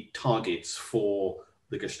absolutely targets for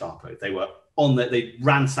the Gestapo. They were on there. They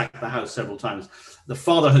ransacked the house several times. The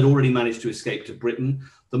father had already managed to escape to Britain.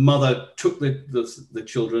 The mother took the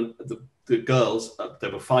children, the girls,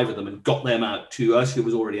 there were 5 of them, and got them out too. Ursula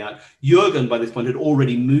was already out. Jürgen, by this point, had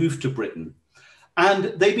already moved to Britain. And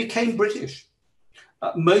they became British.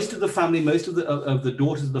 Most of the family, most of the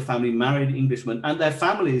daughters of the family married Englishmen, and their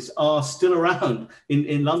families are still around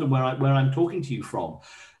in London, where I'm talking to you from.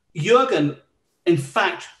 Jürgen, in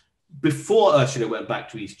fact, before Ursula went back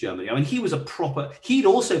to East Germany, I mean, he'd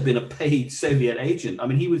also been a paid Soviet agent. I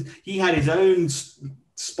mean, he had his own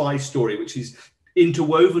spy story, which is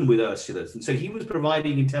interwoven with Ursula's. And so he was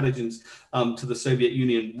providing intelligence to the Soviet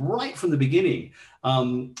Union right from the beginning,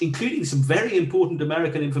 including some very important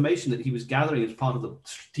American information that he was gathering as part of the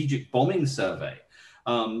strategic bombing survey.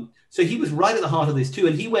 So he was right at the heart of this too.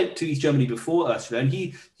 And he went to East Germany before Ursula, and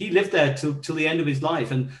he lived there till the end of his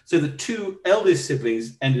life. And so the 2 eldest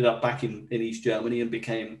siblings ended up back in East Germany and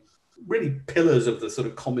became really pillars of the sort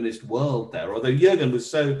of communist world there. Although Jürgen was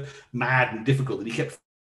so mad and difficult that he kept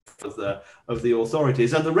of the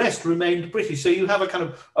authorities, and the rest remained British. So you have a kind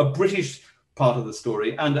of a British part of the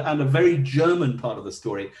story and a very German part of the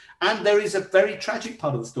story. And there is a very tragic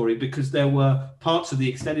part of the story because there were parts of the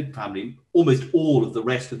extended family, almost all of the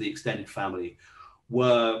rest of the extended family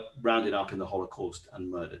were rounded up in the Holocaust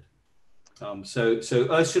and murdered. So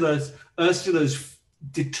Ursula's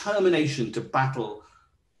determination to battle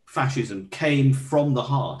fascism came from the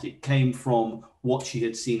heart. It came from what she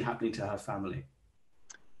had seen happening to her family.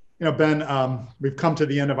 You know, Ben, we've come to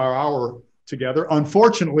the end of our hour together,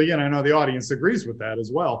 unfortunately, and I know the audience agrees with that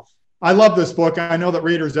as well. I love this book. I know that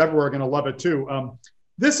readers everywhere are going to love it too.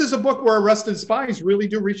 This is a book where arrested spies really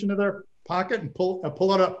do reach into their pocket and pull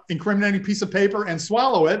out an incriminating piece of paper and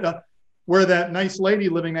swallow it, where that nice lady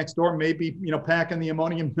living next door may be, packing the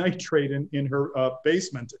ammonium nitrate in her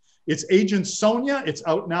basement. It's Agent Sonya. It's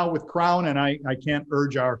out now with Crown, and I can't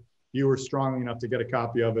urge our viewers strongly enough to get a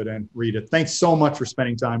copy of it and read it. Thanks so much for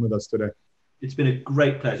spending time with us today. It's been a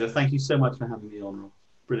great pleasure. Thank you so much for having me on.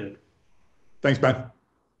 Brilliant. Thanks, Ben.